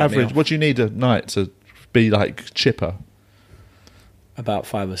your average? What do you need a night to be like chipper? About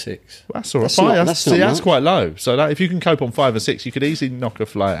 5 or 6. Well, that's all right. That's quite low. So if you can cope on 5 or 6, you could easily knock a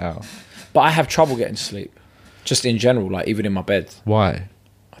flight out. But I have trouble getting to sleep, just in general, like even in my bed. Why?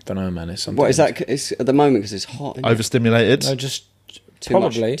 I don't know, man. It's something. What is that? It's at the moment because it's hot. Overstimulated? No, just too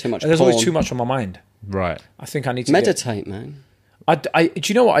probably too much. There's porn. always too much on my mind. Right. I think I need to meditate, man. Do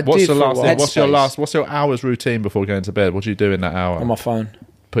you know what I what's did? What's your hour's routine before going to bed? What do you do in that hour? On my phone.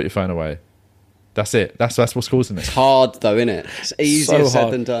 Put your phone away. That's it. That's what's causing it. It's hard though, isn't it? It's easier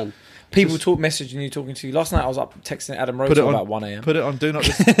said than done. People messaging you, talking to you. Last night I was up texting Adam Rose at about 1 a.m. Put it on Do Not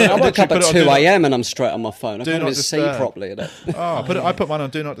Disturb. I woke up at 2 a.m. and I'm straight on my phone. I can't even see properly. I put mine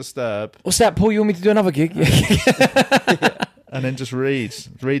on Do Not Disturb. What's that, Paul? You want me to do another gig? And then just read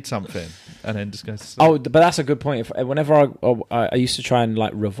something, and then just go to sleep. Oh, but that's a good point. Whenever I used to try and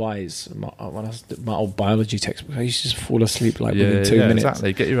like revise my old biology textbook, I used to just fall asleep like within 2 minutes.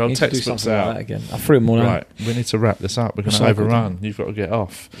 Exactly. Get your old textbooks out like that again. I threw them all out. Right, we need to wrap this up. We're going to overrun. You've got to get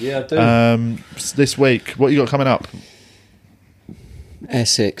off. Yeah, I do. This week, what you got coming up?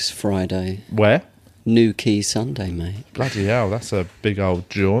 Essex Friday. Where? Newquay Sunday, mate. Bloody hell, that's a big old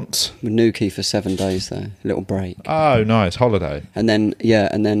jaunt. Newquay for 7 days, though. A little break. Oh, nice. Holiday. And then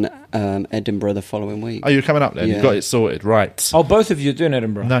Edinburgh the following week. Oh, you're coming up then? Yeah. You've got it sorted, right. Oh, both of you are doing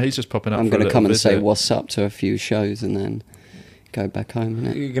Edinburgh? No, he's just popping up. I'm going to come and say what's up to a few shows and then go back home.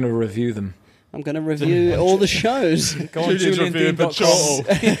 Innit? You're going to review them? I'm going to review all the shows. Go on,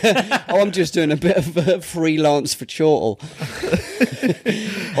 JulianDean.com. I'm just doing a bit of freelance for Chortle.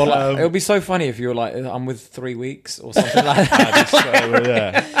 It'll be so funny if you're like, I'm with 3 weeks or something like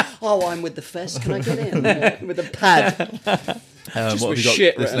that. Oh, I'm with the fest. Can I get in with a pad? What have you got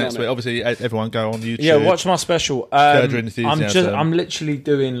shit this next week? Obviously, everyone go on YouTube. Yeah, watch my special. Curb Your Enthusiasm. I'm literally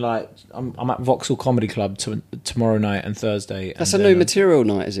doing like I'm at Vauxhall Comedy Club tomorrow night and Thursday. That's a new material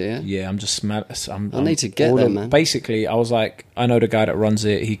night, is it? Yeah, I'm just mad. I need to get there, man. Basically, I was like, I know the guy that runs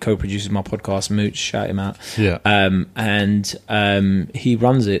it. He co-produces my podcast, Mooch. Shout him out. Yeah. And he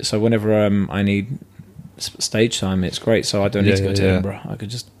runs it. So whenever I need stage time, it's great. So I don't need to go to Edinburgh. I could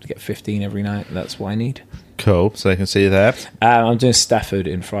just get 15 every night. That's what I need. Cool. So they can see you there. I'm doing Stafford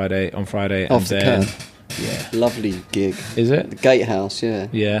on Friday. Off the curb. Yeah. Lovely gig. Is it? The Gatehouse, yeah.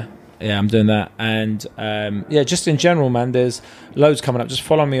 Yeah, I'm doing that. And just in general, man, there's loads coming up. Just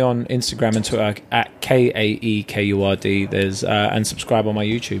follow me on Instagram and Twitter at KAEKURD. There's and subscribe on my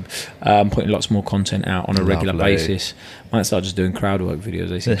YouTube. I'm putting lots more content out on a regular basis. Might start just doing crowd work videos.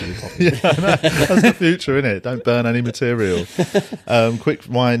 They seem to be popular. That's the future, isn't it? Don't burn any material. Quick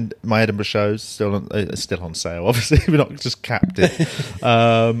remind, my Edinburgh show's still on sale. Obviously, we're not just capped it.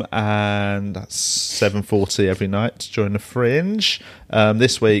 And that's 7:40 every night during the Fringe.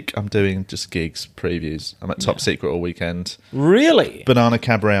 This week I'm doing just gigs previews. I'm at Top Secret all weekend. Really? Banana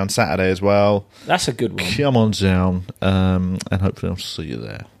Cabaret on Saturday as well. That's a good one. Come on down, and hopefully I'll see you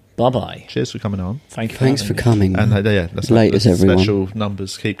there. Bye-bye. Cheers for coming on. Thanks for coming. And that's Laters, everyone. Special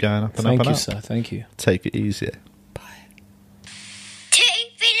numbers keep going up and up and up. Thank you, sir. Thank you. Take it easy.